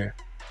every year.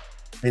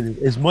 And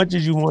as much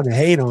as you want to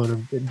hate on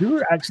him, the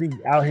dude actually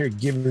out here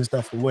giving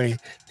stuff away.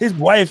 His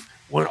wife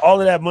won all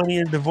of that money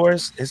in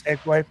divorce, his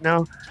ex-wife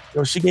now,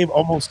 she gave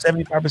almost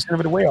 75% of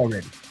it away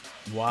already.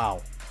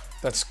 Wow.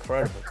 That's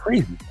incredible. That's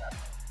crazy.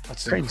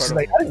 That's crazy. Incredible. She's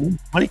like, I didn't need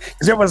money.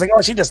 Because everyone's like,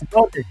 oh, she just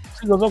knows it.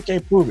 She goes, okay,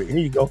 prove it. Here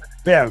you go.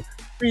 Bam.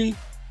 Free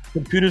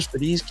computers for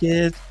these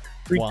kids,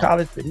 free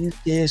college for these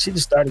kids. She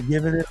just started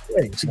giving it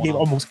away. She gave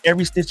almost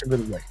every stitch of it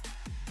away.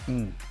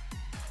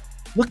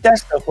 Look that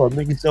stuff up,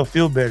 make yourself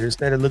feel better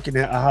instead of looking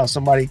at how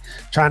somebody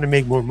trying to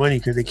make more money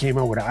because they came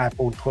out with an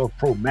iPhone 12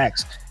 Pro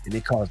Max and they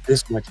cost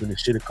this much when it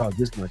should have cost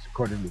this much,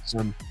 according to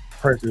some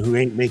person who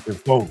ain't making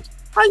phones.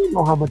 How you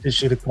know how much it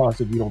should have cost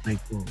if you don't make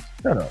phones?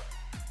 Shut up.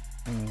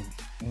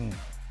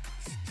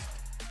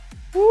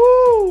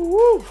 Woo,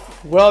 woo.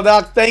 Well,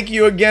 Doc, thank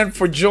you again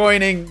for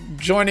joining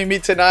me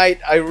tonight.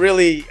 I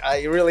really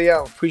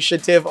am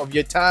appreciative of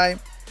your time,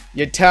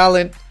 your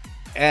talent,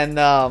 and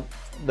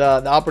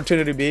the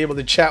opportunity to be able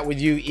to chat with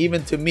you,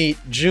 even to meet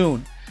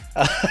June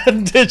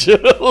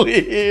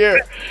digitally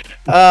here.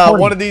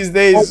 One of these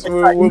days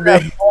we'll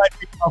be.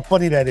 How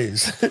funny that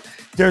is.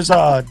 there's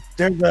a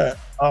you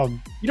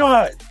know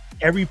how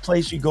every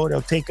place you go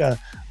they'll take a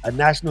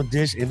national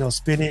dish and they'll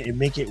spin it and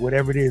make it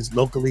whatever it is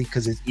locally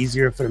because it's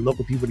easier for the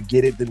local people to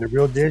get it than the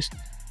real dish.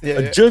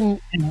 A jun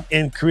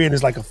in Korean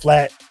is like a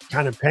flat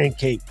kind of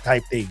pancake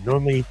type thing.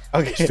 Normally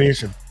it's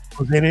fish or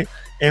goes in it.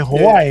 In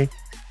Hawaii,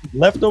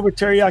 leftover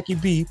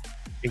teriyaki beef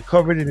and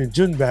covered it in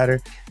jun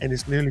batter, and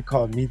it's literally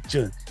called meat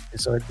jun. And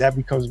so that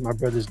becomes my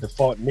brother's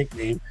default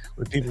nickname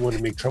when people want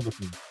to make trouble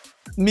for me.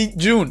 Meat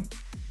June.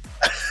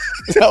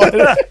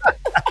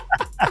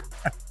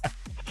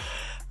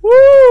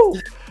 Woo!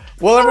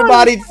 Well,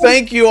 everybody,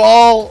 thank you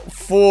all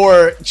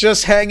for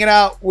just hanging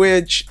out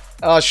with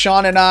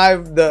Shawn and I,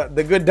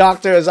 the good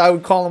doctor, as I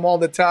would call him all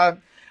the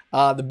time,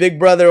 the big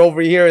brother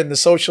over here in the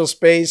social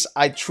space.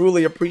 I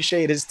truly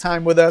appreciate his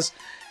time with us.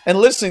 And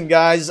listen,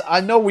 guys, I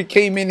know we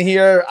came in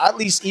here, at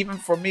least even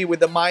for me, with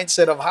the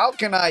mindset of how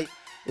can I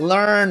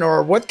learn,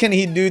 or what can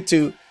he do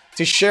to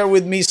share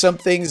with me some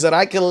things that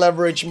I can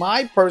leverage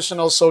my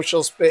personal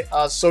social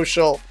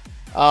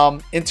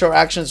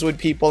interactions with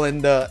people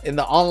in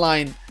the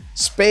online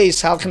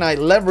space. How can I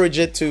leverage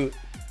it to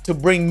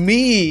bring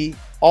me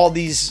all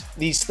these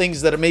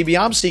things that maybe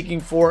I'm seeking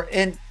for?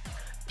 And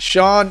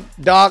Shawn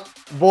Doc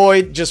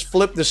Boyd just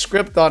flipped the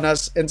script on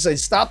us and said,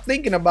 stop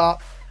thinking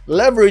about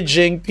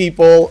leveraging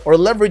people or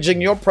leveraging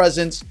your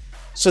presence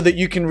so that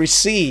you can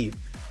receive.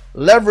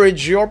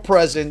 Leverage your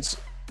presence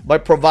by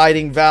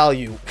providing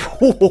value.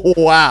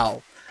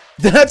 Wow,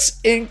 that's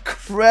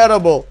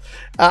incredible.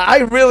 I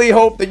really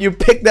hope that you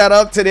picked that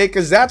up today,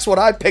 because that's what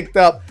I picked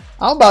up.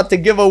 I'm about to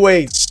give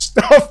away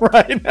stuff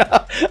right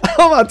now.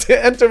 I'm about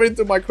to enter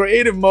into my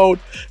creative mode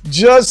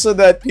just so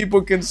that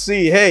people can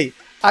see, hey,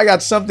 I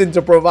got something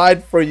to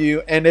provide for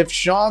you. And if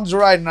Shawn's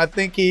right, and I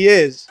think he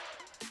is,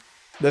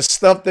 the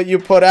stuff that you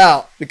put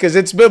out, because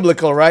it's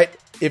biblical, right?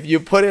 If you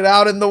put it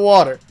out in the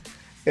water,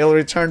 it'll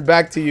return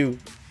back to you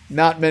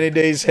not many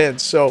days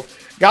hence. So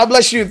God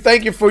bless you.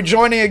 Thank you for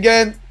joining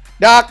again.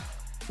 Doc,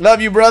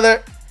 love you,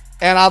 brother.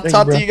 And I'll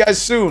talk to you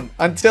guys soon.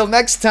 Until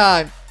next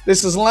time,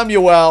 this is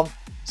Lemuel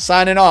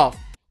signing off.